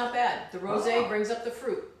rosé is not bad. The rosé Ah. brings up the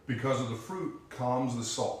fruit. Because of the fruit calms the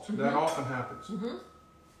salt. That often happens.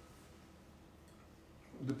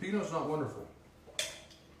 The Pinot's not wonderful.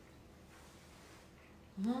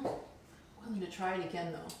 Willing to try it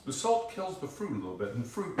again though. The salt kills the fruit a little bit, and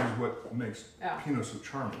fruit is what makes Yeah. Pinot so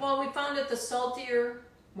charming. Well, we found that the saltier,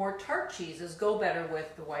 more tart cheeses go better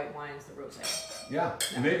with the white wines, the rosé. Yeah,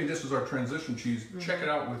 and maybe this is our transition cheese. Check it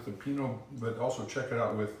out with the Pinot, but also check it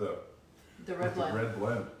out with the The red blend. red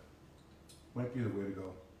blend. Might be the way to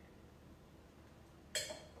go.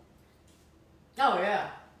 Oh yeah.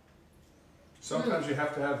 Sometimes you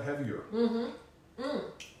have to have heavier.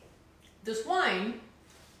 This wine,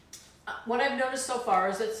 what I've noticed so far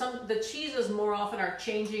is that the cheeses more often are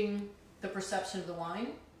changing the perception of the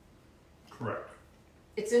wine. Correct.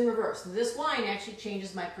 It's in reverse. This wine actually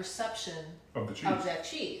changes my perception Of the cheese. of that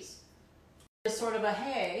cheese. It's sort of a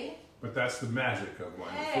hey. But that's the magic of wine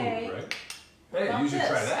and Hey. food, right? What Hey, about you should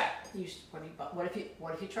try this? that.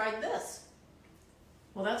 What if you tried this?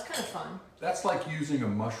 Well, that's kind of fun. That's like using a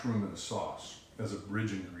mushroom in a sauce as a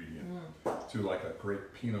bridge ingredient to like a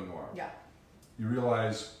great Pinot Noir. Yeah. You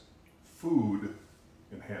realize food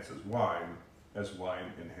enhances wine as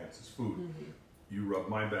wine enhances food. You rub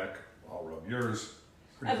my back, I'll rub yours.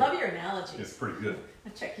 I love your analogies. It's pretty good.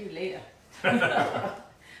 I'll check you later.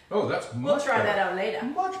 Oh, that's much We'll try better. that out later.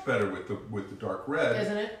 Much better with the dark red,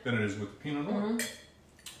 Isn't it? than it is with the Pinot Noir,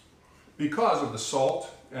 because of the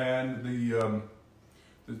salt and the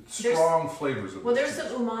strong flavors of. Well, the there's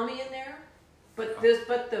cheese. some umami in there, but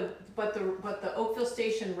the Oakville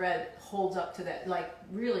Station Red holds up to that. Like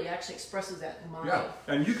really, actually expresses that umami. Yeah,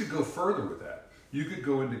 and you could go further with that. You could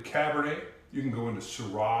go into Cabernet. You can go into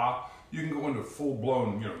Syrah. You can go into full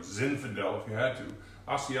blown, you know, Zinfandel if you had to.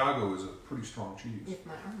 Asiago is a pretty strong cheese. If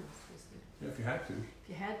my arm was twisted. Yeah, if you had to. If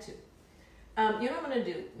you had to. You know what I'm going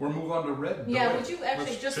to do? We'll move on to red. Yeah, Don't would we? you actually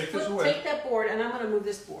Let's just take this away? take that board, and I'm going to move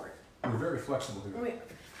this board. We're very flexible here. Wait.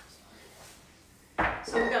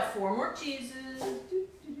 So we've got 4 more cheeses.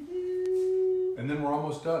 And then we're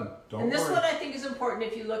almost done. Don't And this worry. one I think is important.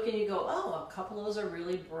 If you look and you go, oh, a couple of those are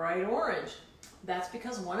really bright orange. That's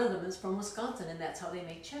because one of them is from Wisconsin, and that's how they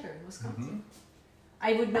make cheddar in Wisconsin.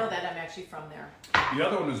 I would know that. I'm actually from there. The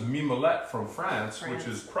other one is Mimolette from France, which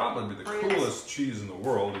is probably the France. coolest cheese in the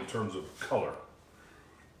world in terms of color.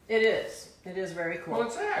 It is. It is very cool. Well,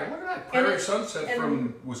 it's that. Look at that. And Prairie it- Sunset and-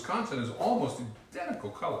 from Wisconsin is almost identical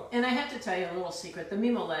color. And I have to tell you a little secret. The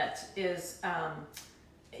Mimolette is,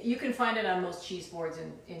 you can find it on most cheese boards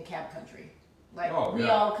in cab country. Like, Oh, we yeah.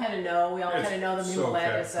 all kind of know. We all It's kind of know the so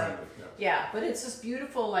Mimolette is a, cab-friendly, yeah, but it's this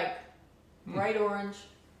beautiful, like, bright orange,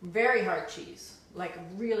 very hard cheese. Like,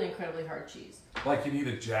 really incredibly hard cheese. Like you need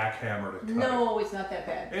a jackhammer to cut No, it's not that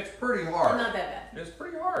bad. it. It's pretty hard. Not that bad. It's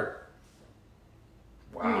pretty hard.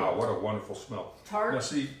 Wow, what a wonderful smell. Tart. Now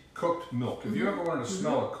see, cooked milk. If you ever wanted to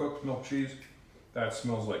smell a cooked milk cheese, that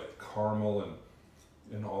smells like caramel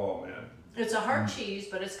and oh man. It's a hard cheese,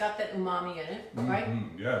 but it's got that umami in it, right?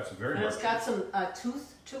 Yeah, it's a very And hard it's got some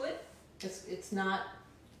tooth to it. It's not.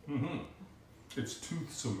 It's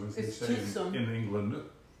toothsome, as It's they say toothsome. in England.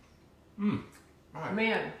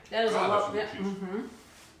 Man, that is God, a lot. that's good cheese.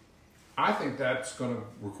 I think that's going to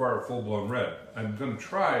require a full-blown red. I'm going to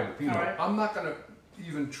try the Pinot. All right. I'm not going to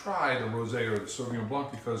even try the Rosé or the Sauvignon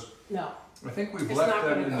Blanc because No. I think we've It's left not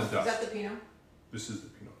that gonna in go. the Is dust. that the Pinot? This is the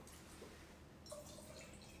Pinot.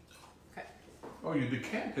 Okay. Oh, you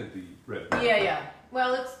decanted the red. Yeah, yeah.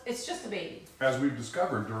 Well, it's just a baby. As we've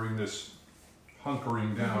discovered during this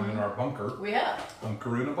hunkering down in our bunker. We have.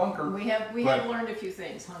 Hunker in a bunker. We have learned a few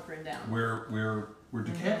things hunkering down. We're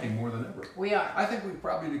decanting more than ever. We are. I think we've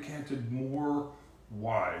probably decanted more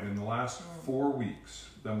wine in the last 4 weeks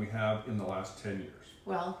than we have in the last 10 years.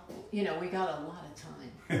 Well, you know, we got a lot of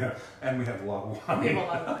time. Yeah, and we have a lot of wine. We have a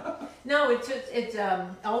lot of wine. No, what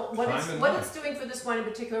it's doing for this wine in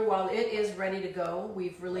particular, while it is ready to go,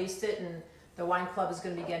 we've released it, and the wine club is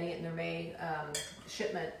going to be getting it in their May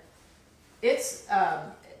shipment. It's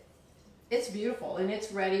beautiful, and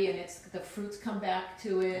it's ready, and the fruits come back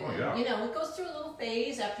to it. Oh, yeah. And, you know, it goes through a little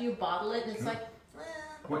phase after you bottle it, and it's like,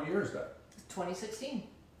 What year is that? 2016.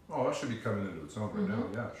 Oh, that should be coming into its own right now.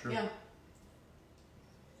 Yeah, sure. Yeah.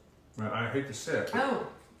 Well, I hate to say it. Oh,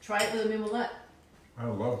 try it with a mimolette. I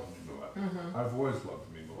love the Mimolette. I've always loved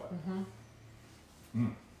the Mimolette.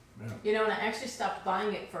 Man. You know, and I actually stopped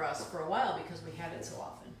buying it for us for a while because we had it so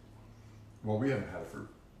often. Well, we haven't had it for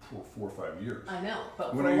 4 or 5 years. I know,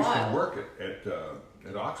 but when for I a used while. to work at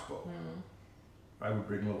Oxbow, I would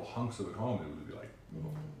bring little hunks of it home. It would be like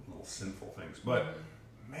little sinful things. But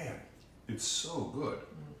man, it's so good.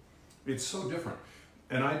 It's so different.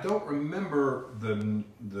 And I don't remember the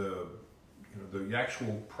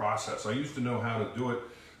actual process. I used to know how to do it,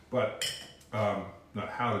 but not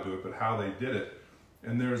how to do it, but how they did it.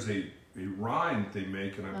 And there's a rind they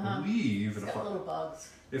make, and I believe, It's got little bugs.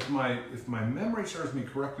 If my memory serves me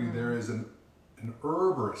correctly, there is an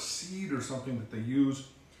herb or a seed or something that they use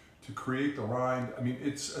to create the rind. I mean,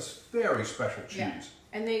 it's a very special cheese. Yeah.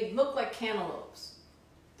 And they look like cantaloupes.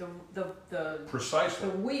 Precisely.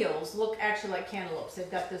 The wheels look actually like cantaloupes. They've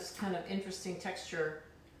got this kind of interesting texture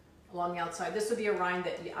along the outside. This would be a rind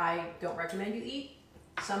that I don't recommend you eat.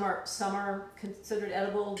 Some are considered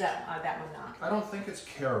edible. That one not. I don't think it's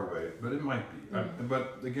caraway, but it might be.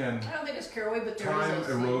 But again, I don't think it's caraway, but there time is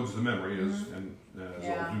a erodes the memory, as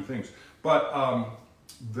all do things. But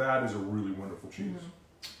that is a really wonderful cheese.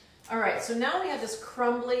 All right, so now we have this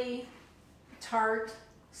crumbly, tart,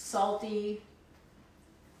 salty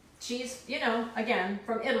cheese, you know, again,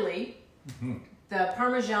 from Italy, the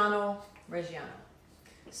Parmigiano Reggiano.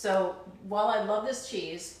 So while I love this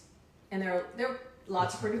cheese, and there are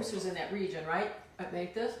lots of producers in that region, right, that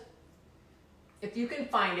make this, if you can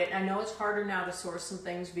find it, I know it's harder now to source some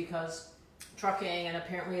things because trucking, and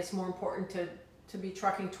apparently it's more important to be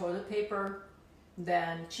trucking toilet paper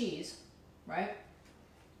than cheese, right?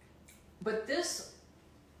 But this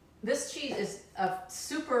cheese is a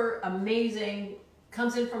super amazing,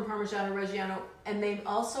 comes in from Parmigiano Reggiano, and they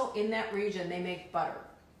also, in that region, they make butter.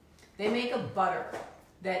 They make a butter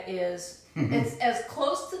that is, it's as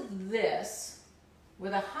close to this,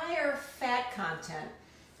 with a higher fat content.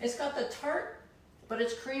 It's got the tart, but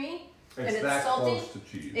it's creamy, and it's that salty. close to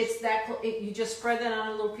cheese. It's that, you just spread that on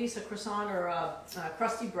a little piece of croissant or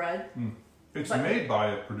crusty bread. It's made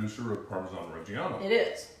by a producer of Parmigiano Reggiano. It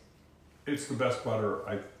is. It's the best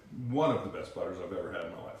butter, one of the best butters I've ever had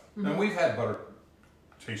in my life. And we've had butter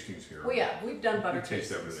tastings here. Well, yeah, we've done butter We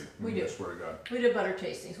taste tastings. everything. We I do. swear to God. We did butter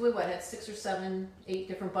tastings. We had 6 or 7, 8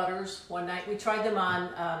 different butters one night. We tried them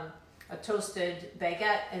on a toasted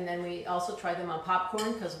baguette, and then we also tried them on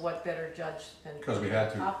popcorn, because what better judge than Because we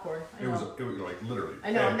had to. popcorn? It was like literally.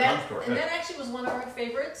 I know, and that and actually was one of our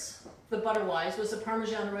favorites. The butter-wise was the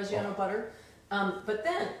Parmigiano Reggiano butter. But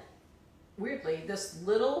then, weirdly, this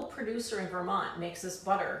little producer in Vermont makes this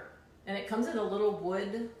butter, and it comes in a little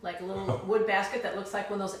wood, like a little wood basket that looks like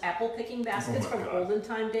one of those apple picking baskets from God. olden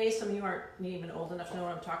time days. Some of you aren't even old enough to know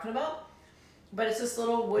what I'm talking about. But it's this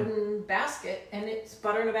little wooden basket, and it's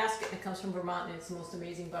butter in a basket, and it comes from Vermont, and it's the most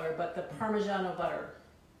amazing butter. But the Parmigiano butter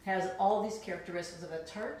has all these characteristics of a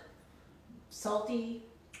tart, salty,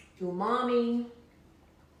 umami.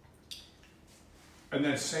 And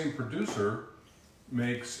that same producer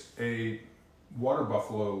makes a water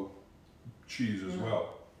buffalo cheese as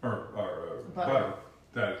well, or butter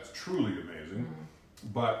that's truly amazing.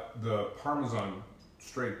 But the Parmesan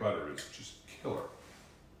straight butter is just killer.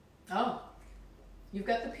 Oh, you've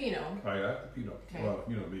got the Pinot. I got the Pinot. Okay. Well,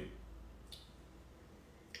 you know me.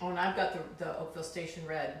 Oh, and I've got the Oakville Station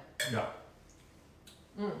Red. Yeah.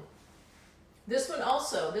 This one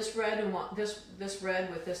also, this red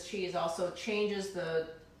with this cheese also changes the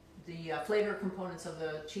flavor components of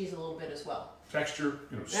the cheese a little bit as well. Texture,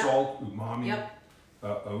 salt, umami, Yep.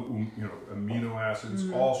 Amino acids,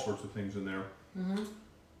 all sorts of things in there.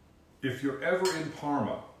 If you're ever in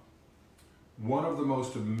Parma, one of the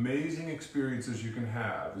most amazing experiences you can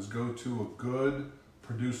have is go to a good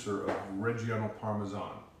producer of Reggiano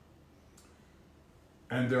Parmesan.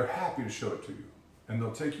 And they're happy to show it to you. And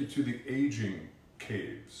they'll take you to the aging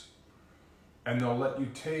caves. And they'll let you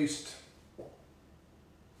taste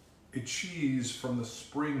a cheese from the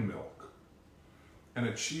spring milk, and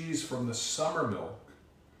a cheese from the summer milk,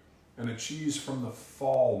 and a cheese from the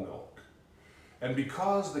fall milk. And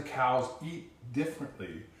because the cows eat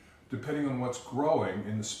differently, depending on what's growing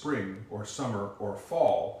in the spring or summer or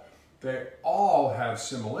fall, they all have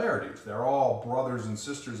similarities. They're all brothers and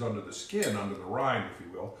sisters under the skin, under the rind, if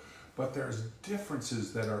you will, but there's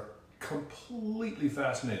differences that are completely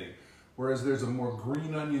fascinating. Whereas there's a more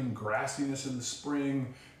green onion grassiness in the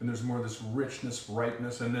spring, and there's more of this richness,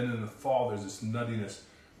 ripeness, and then in the fall there's this nuttiness.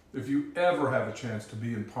 If you ever have a chance to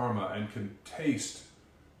be in Parma and can taste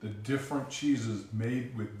the different cheeses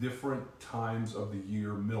made with different times of the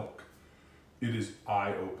year milk, it is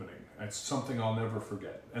eye-opening. It's something I'll never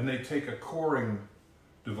forget. And they take a coring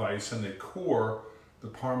device and they core the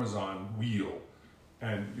Parmesan wheel.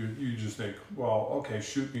 And you just think, well, okay,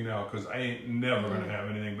 shoot me now, because I ain't never going to have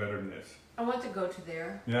anything better than this. I want to go to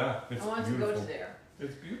there. Yeah, it's I want beautiful. to go to there.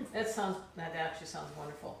 It's beautiful. That actually sounds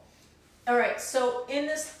wonderful. All right, so in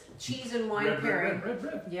this cheese and wine pairing,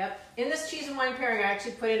 red. Yep, in this cheese and wine pairing, I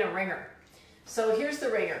actually put in a ringer. So here's the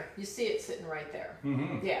ringer. You see it sitting right there.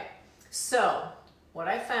 Mm-hmm. Yeah. So what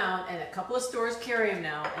I found, and a couple of stores carry them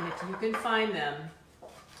now, and if you can find them,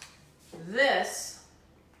 this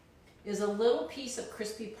is a little piece of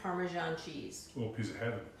crispy Parmesan cheese. A little piece of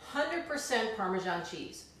heaven. 100% Parmesan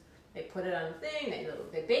cheese. They put it on a thing,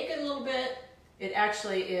 they bake it a little bit. It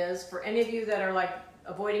actually is, for any of you that are like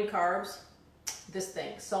avoiding carbs, this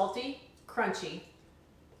thing, salty, crunchy,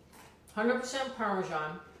 100%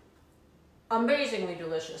 Parmesan, amazingly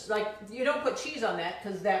delicious. Like, you don't put cheese on that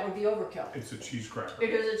because that would be overkill. It's a cheese cracker. It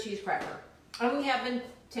is a cheese cracker. And we have been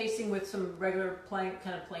tasting with some regular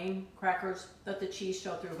plain crackers that the cheese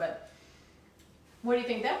show through, but what do you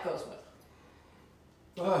think that goes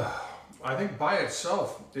with? I think by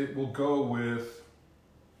itself, it will go with,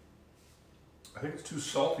 I think it's too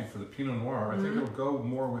salty for the Pinot Noir. I think it'll go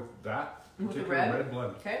more with that particular red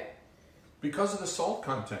blend. Okay. Because of the salt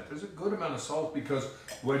content. There's a good amount of salt because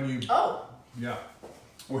when you... Oh. Yeah.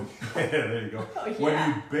 There you go. Oh, yeah. When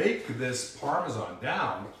you bake this Parmesan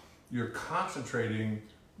down, you're concentrating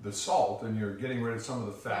the salt and you're getting rid of some of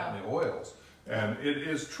the fat and the oils. And it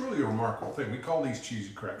is truly a remarkable thing. We call these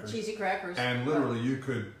cheesy crackers. Cheesy crackers. And literally you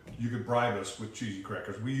could bribe us with cheesy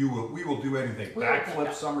crackers. We will do anything.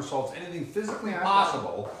 Backflips, somersaults, anything physically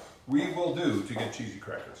possible we will do to get cheesy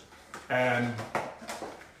crackers. And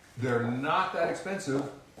they're not that expensive,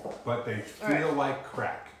 but they feel like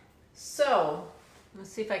crack. So,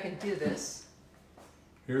 let's see if I can do this.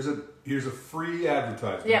 Here's a free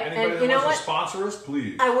advertisement. Yeah, Anybody and you that know wants to what? sponsor us,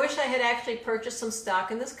 please. I wish I had actually purchased some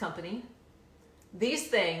stock in this company. These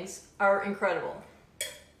things are incredible.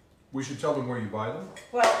 We should tell them where you buy them.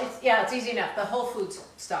 Well, it's easy enough. The Whole Foods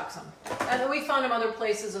stocks them. And we found them other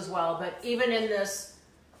places as well, but even in this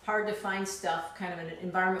hard to find stuff kind of an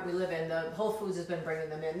environment we live in, the Whole Foods has been bringing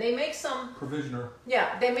them in. They make some Provisioner.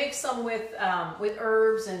 Yeah, they make some with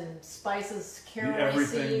herbs and spices, caraway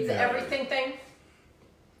seeds, everything thing.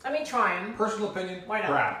 I mean, try them. Personal opinion, why not?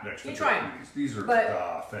 crap next to You try them. These are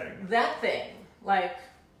but the thing. That thing, like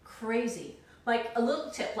crazy. Like a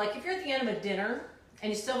little tip, like if you're at the end of a dinner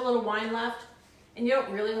and you still have a little wine left and you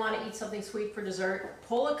don't really want to eat something sweet for dessert,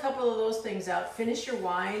 pull a couple of those things out, finish your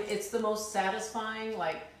wine. It's the most satisfying,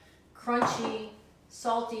 like crunchy,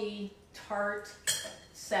 salty, tart,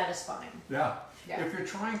 satisfying. Yeah. Yeah. If you're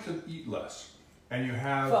trying to eat less and you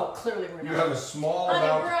have Clearly we're not. You have a small Honey,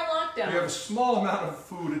 amount. we're on lockdown. You have a small amount of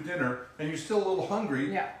food at dinner, and you're still a little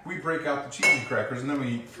hungry. Yeah. We break out the cheesy crackers, and then we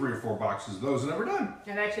eat 3 or 4 boxes of those, and then we're done.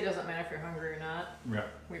 It actually doesn't matter if you're hungry or not. Yeah.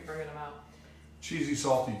 We bring them out. Cheesy,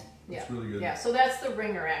 salty. Yeah. It's really good. Yeah. So that's the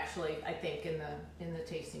ringer, actually. I think in the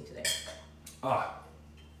tasting today.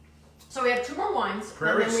 So we have 2 more wines.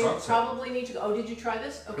 Prairie and then we Sunset. probably need to go. Oh, did you try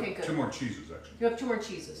this? Okay, good. 2 more cheeses, actually. You have 2 more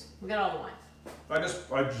cheeses. We got all the wine. I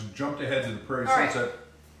just jumped ahead to the Prairie All right. Sunset.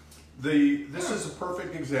 This is a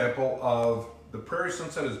perfect example of the Prairie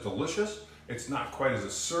Sunset is delicious. It's not quite as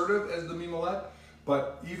assertive as the Mimolette,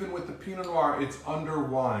 but even with the Pinot Noir, it's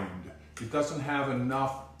underwined. It doesn't have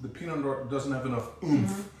enough. The Pinot Noir doesn't have enough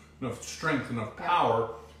oomph, enough strength, enough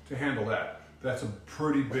power to handle that. That's a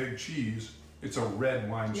pretty big cheese. It's a red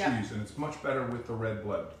wine cheese, and it's much better with the red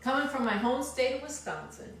blend. Coming from my home state of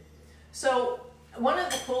Wisconsin. So one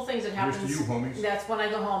of the cool things that happens, Here's to you, homies. That's when I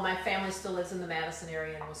go home. My family still lives in the Madison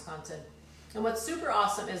area in Wisconsin. And what's super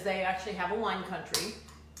awesome is they actually have a wine country.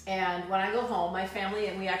 And when I go home, my family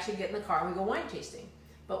and we actually get in the car and we go wine tasting.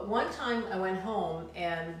 But one time I went home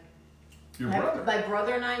and My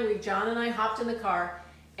brother and I, John and I hopped in the car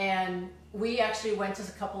and we actually went to a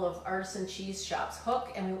couple of artisan cheese shops,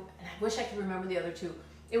 Hook, and I wish I could remember the other two.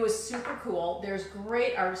 It was super cool. There's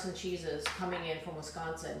great artisan cheeses coming in from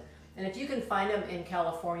Wisconsin. And if you can find them in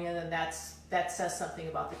California, then that says something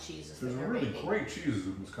about the cheeses There's that they're really making. great cheeses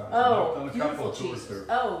in Wisconsin. Oh, I've done a beautiful couple of tours cheeses.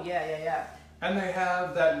 there. Oh, yeah. And they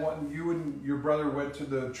have that one, you and your brother went to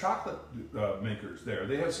the chocolate makers there.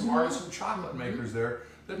 They have some artisan chocolate makers there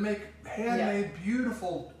that make handmade,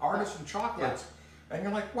 beautiful artisan chocolates. And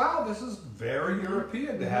you're like, wow, this is very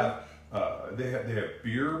European. They have they have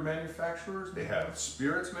beer manufacturers, they have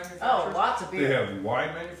spirits manufacturers. Oh, lots of beer. They have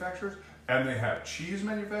wine manufacturers, and they have cheese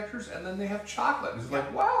manufacturers, and then they have chocolate. It's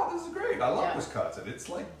like, wow, this is great. I love Wisconsin. It's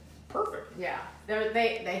like perfect. Yeah,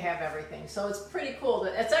 they have everything. So it's pretty cool.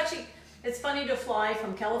 It's funny to fly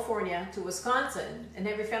from California to Wisconsin and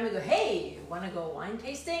have your family go, hey, want to go wine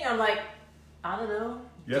tasting? I'm like, I don't know.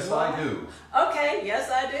 Yes, I do. Okay,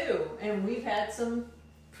 yes, I do. And we've had some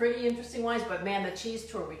pretty interesting wines, but man, the cheese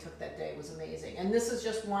tour we took that day was amazing. And this is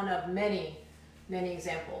just one of many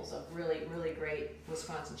examples of really, really great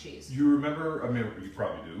Wisconsin cheese. Do you remember, I mean, you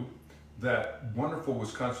probably do, that wonderful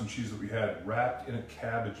Wisconsin cheese that we had wrapped in a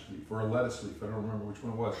cabbage leaf or a lettuce leaf? I don't remember which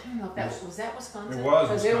one it was. I don't know if that was that Wisconsin? It was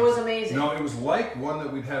Because Wisconsin. it was amazing. No, it was like one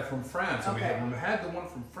that we'd had from France. And Okay. when we had the one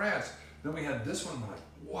from France, then we had this one. We're like,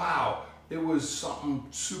 wow, it was something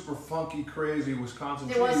super funky, crazy Wisconsin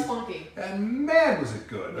cheese. It was funky. And man, was it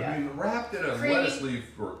good. Yeah. I mean, wrapped in a Creamy. lettuce leaf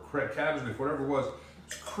or cabbage leaf, whatever it was,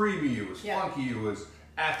 creamy, it was funky, it was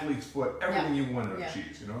athlete's foot, everything you wanted of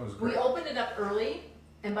cheese. You know, it was great. We opened it up early,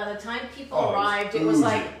 and by the time people Oh, it was arrived, it was oozing.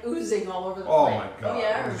 like oozing all over the Oh plate. my God, Oh,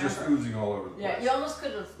 yeah, I it was just remember. oozing all over the place. Yeah, you almost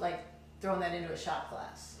could have like thrown that into a shot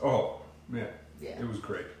glass. Oh, man, Yeah. it was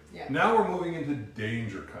great. Yeah. Now we're moving into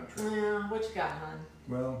danger country. Yeah, what you got, hon?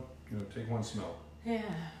 Well, you know, take one smell. Yeah,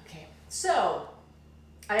 okay. So,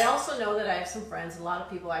 I also know that I have some friends, a lot of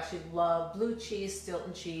people actually love blue cheese,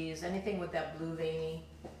 Stilton cheese, anything with that blue veiny.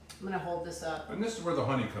 I'm going to hold this up. And this is where the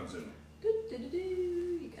honey comes in. I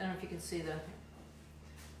don't know if you can see the...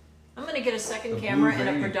 I'm going to get a second The camera blue and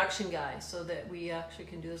a veiny. production guy so that we actually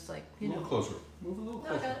can do this like, A you little know. closer. Move a little No, I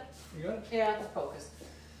closer. got it. You got it? Yeah, the focus.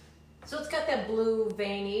 So it's got that blue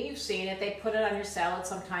veiny. You've seen it. They put it on your salad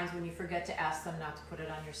sometimes when you forget to ask them not to put it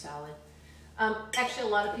on your salad. Actually,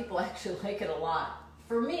 a lot of people actually like it a lot.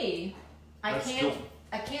 For me, I That's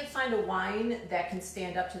can't find a wine that can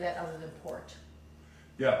stand up to that other than port.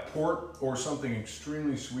 Yeah, port or something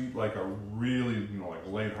extremely sweet, like a really, you know, like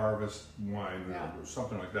late harvest wine or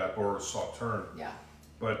something like that, or a sauterne. Yeah.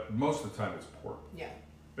 But most of the time it's port. Yeah.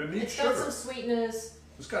 It needs It's sugar. got some sweetness.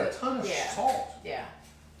 It's got a ton of salt. Yeah.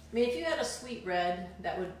 I mean, if you had a sweet red,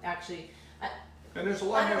 that would actually... And there's a I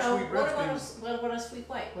lot don't more know. sweet What reds. about, what about a sweet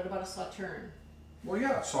white? What about a sauterne? Well,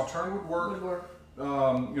 yeah, sauterne would work. Would work. You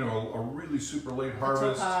know, a really super late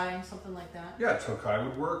harvest. Tokai, something like that. Yeah, Tokai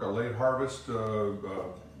would work. A late harvest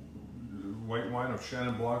white wine of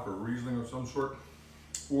Chenin Blanc or Riesling of some sort.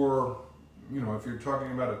 Or, you know, if you're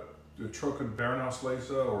talking about a Trocken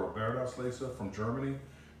Beerenauslese or a Beerenauslese from Germany,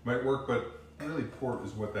 might work, but really port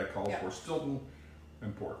is what that calls for. Stilton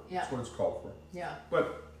and port. Yeah. That's what it's called for. Yeah.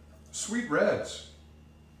 But sweet reds,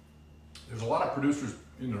 there's a lot of producers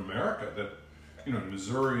in America that, you know, in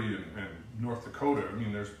Missouri and North Dakota, I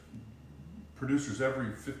mean, there's producers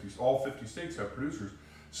all 50 states have producers.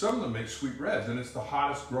 Some of them make sweet reds, and it's the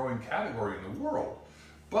hottest growing category in the world.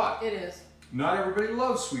 But It is. not everybody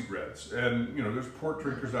loves sweet reds. And, you know, there's port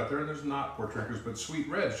drinkers out there, and there's not port drinkers, but sweet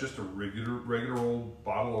reds, just a regular old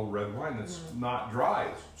bottle of red wine that's not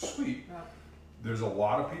dry, it's sweet. Yeah. There's a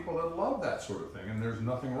lot of people that love that sort of thing, and there's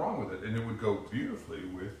nothing wrong with it, and it would go beautifully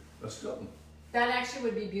with a Stilton. That actually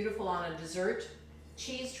would be beautiful on a dessert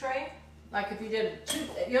cheese tray. Like if you did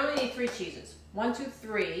you only need 3 cheeses. 1, 2,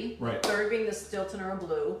 3. Right. Third being the Stilton or a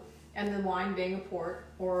blue, and then wine being a port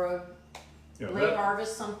or a late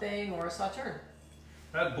harvest something or a sauterne.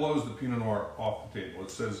 That blows the Pinot Noir off the table. It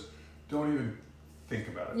says, don't even think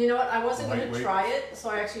about it. You know what? I wasn't going to Lightweight. try it, so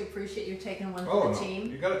I actually appreciate you taking one Oh, for the no. team.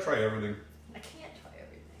 You got to try everything. I can't try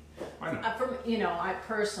everything. I know. I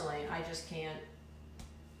personally, I just can't.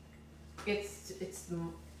 It's.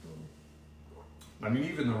 I mean,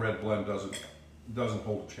 even the red blend doesn't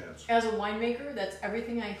hold a chance. As a winemaker, that's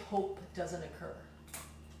everything I hope doesn't occur.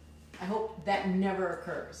 I hope that never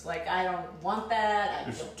occurs. Like, I don't want that. I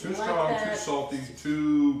It's don't too like strong, that. too salty,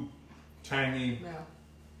 too tangy.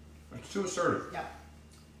 No. It's too assertive. Yeah.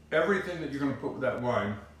 Everything that you're going to put with that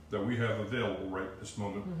wine that we have available right this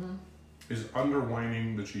moment is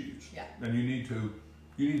underwining the cheese. Yeah. And you need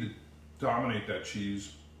to dominate that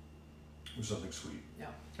cheese with something sweet. Yeah.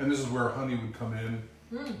 And this is where honey would come in,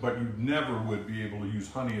 but you never would be able to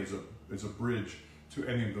use honey as a bridge to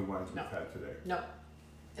any of the wines we've had today. No.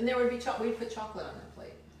 And there would be we'd put chocolate on their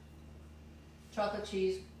plate. Chocolate,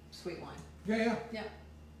 cheese, sweet wine. Yeah. Yeah.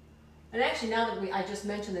 And actually, now that I just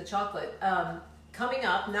mentioned the chocolate, coming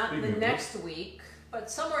up, not the next week, but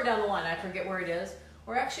somewhere down the line, I forget where it is,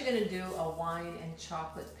 we're actually going to do a wine and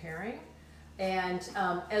chocolate pairing. And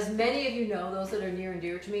as many of you know, those that are near and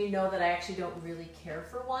dear to me know that I actually don't really care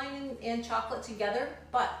for wine and chocolate together,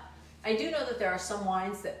 but I do know that there are some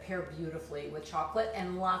wines that pair beautifully with chocolate,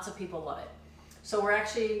 and lots of people love it. So we're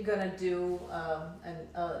actually going to do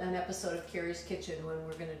an episode of Kari's Kitchen when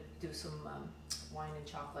we're going to do some wine and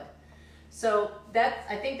chocolate. So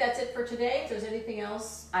I think that's it for today. If there's anything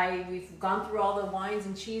else, we've gone through all the wines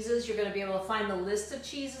and cheeses. You're going to be able to find the list of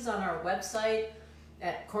cheeses on our website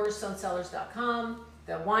at cornerstonecellars.com.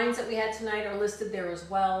 The wines that we had tonight are listed there as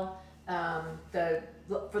well.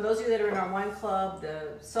 For those of you that are in our wine club,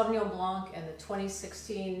 the Sauvignon Blanc and the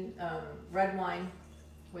 2016 red wine,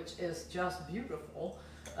 which is just beautiful,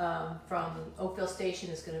 from Oakville Station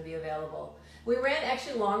is going to be available. We ran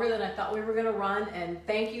actually longer than I thought we were going to run, and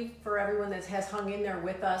thank you for everyone that has hung in there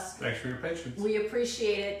with us. Thanks for your patience. We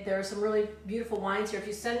appreciate it. There are some really beautiful wines here. If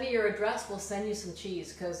you send me your address, we'll send you some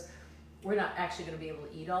cheese, because we're not actually going to be able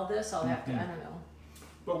to eat all this. I'll have to, I don't know.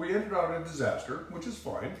 But we ended out in a disaster, which is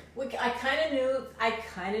fine. I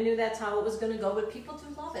kind of knew that's how it was going to go, but people do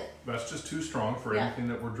love it. That's just too strong for anything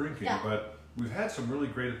that we're drinking. Yeah. But we've had some really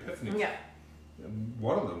great epiphanies. Yeah. And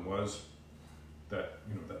one of them was that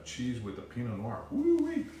cheese with the Pinot Noir.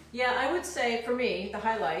 Woo-wee. Yeah, I would say for me, the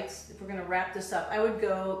highlights, if we're going to wrap this up, I would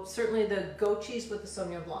go certainly the goat cheese with the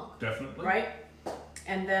Sauvignon Blanc. Definitely. Right?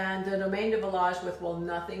 And then the Domaine de Village with, well,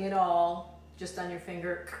 nothing at all, just on your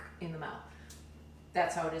finger, in the mouth.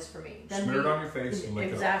 That's how it is for me. Then Smear it on your face and lick it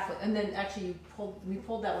up. Exactly. And then actually we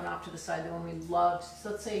pulled that one off to the side, the one we loved. So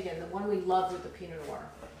let's say again, the one we loved with the Pinot Noir.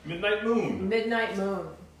 Midnight Moon. Midnight Moon.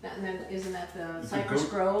 And then isn't that the Cypress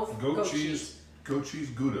Grove? Goat cheese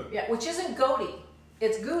Gouda. Yeah, which isn't goaty.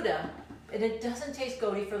 It's Gouda, and it doesn't taste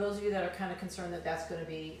goaty for those of you that are kind of concerned that that's going to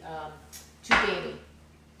be too gamey.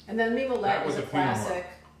 And then Mimolette is a classic.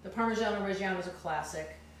 The Parmigiano Reggiano is a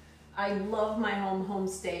classic. I love my home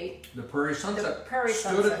state. The Prairie Sunset. The Prairie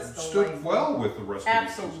Sunset stood well with the rest of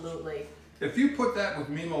these Absolutely. cheeses. If you put that with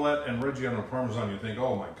Mimolette and Reggiano Parmesan, you think,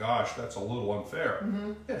 oh my gosh, that's a little unfair.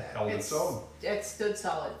 It held its own. It stood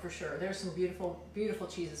solid for sure. There's some beautiful, beautiful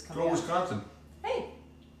cheeses coming Go out. Wisconsin. Hey,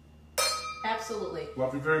 absolutely.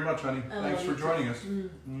 Love you very much, honey. Thanks for joining us.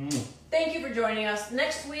 Thank you for joining us.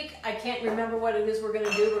 Next week, I can't remember what it is we're going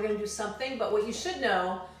to do. We're going to do something, but what you should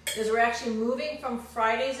know is we're actually moving from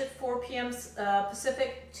Fridays at 4 p.m.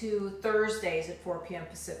 Pacific to Thursdays at 4 p.m.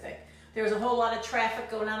 Pacific. There's a whole lot of traffic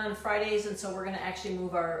going on Fridays, and so we're going to actually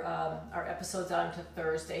move our episodes on to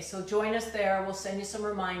Thursday. So join us there. We'll send you some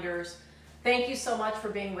reminders. Thank you so much for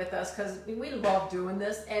being with us, because we love doing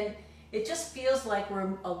this, and it just feels like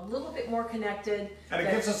we're a little bit more connected. And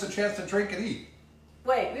it gives us a chance to drink and eat.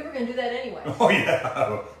 Wait, we were going to do that anyway. Oh, yeah.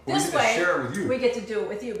 Well, this we get way, to share it with you. We get to do it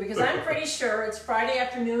with you, because I'm pretty sure it's Friday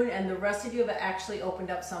afternoon, and the rest of you have actually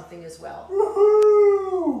opened up something as well.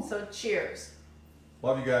 Woohoo! So cheers.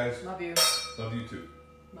 Love you guys. Love you. Love you too.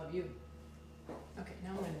 Love you. Okay, now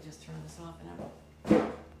I'm going to just turn this off,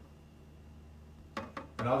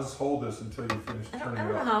 And I'll just hold this until you finish turning it I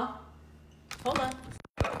don't know off. how. Hold on.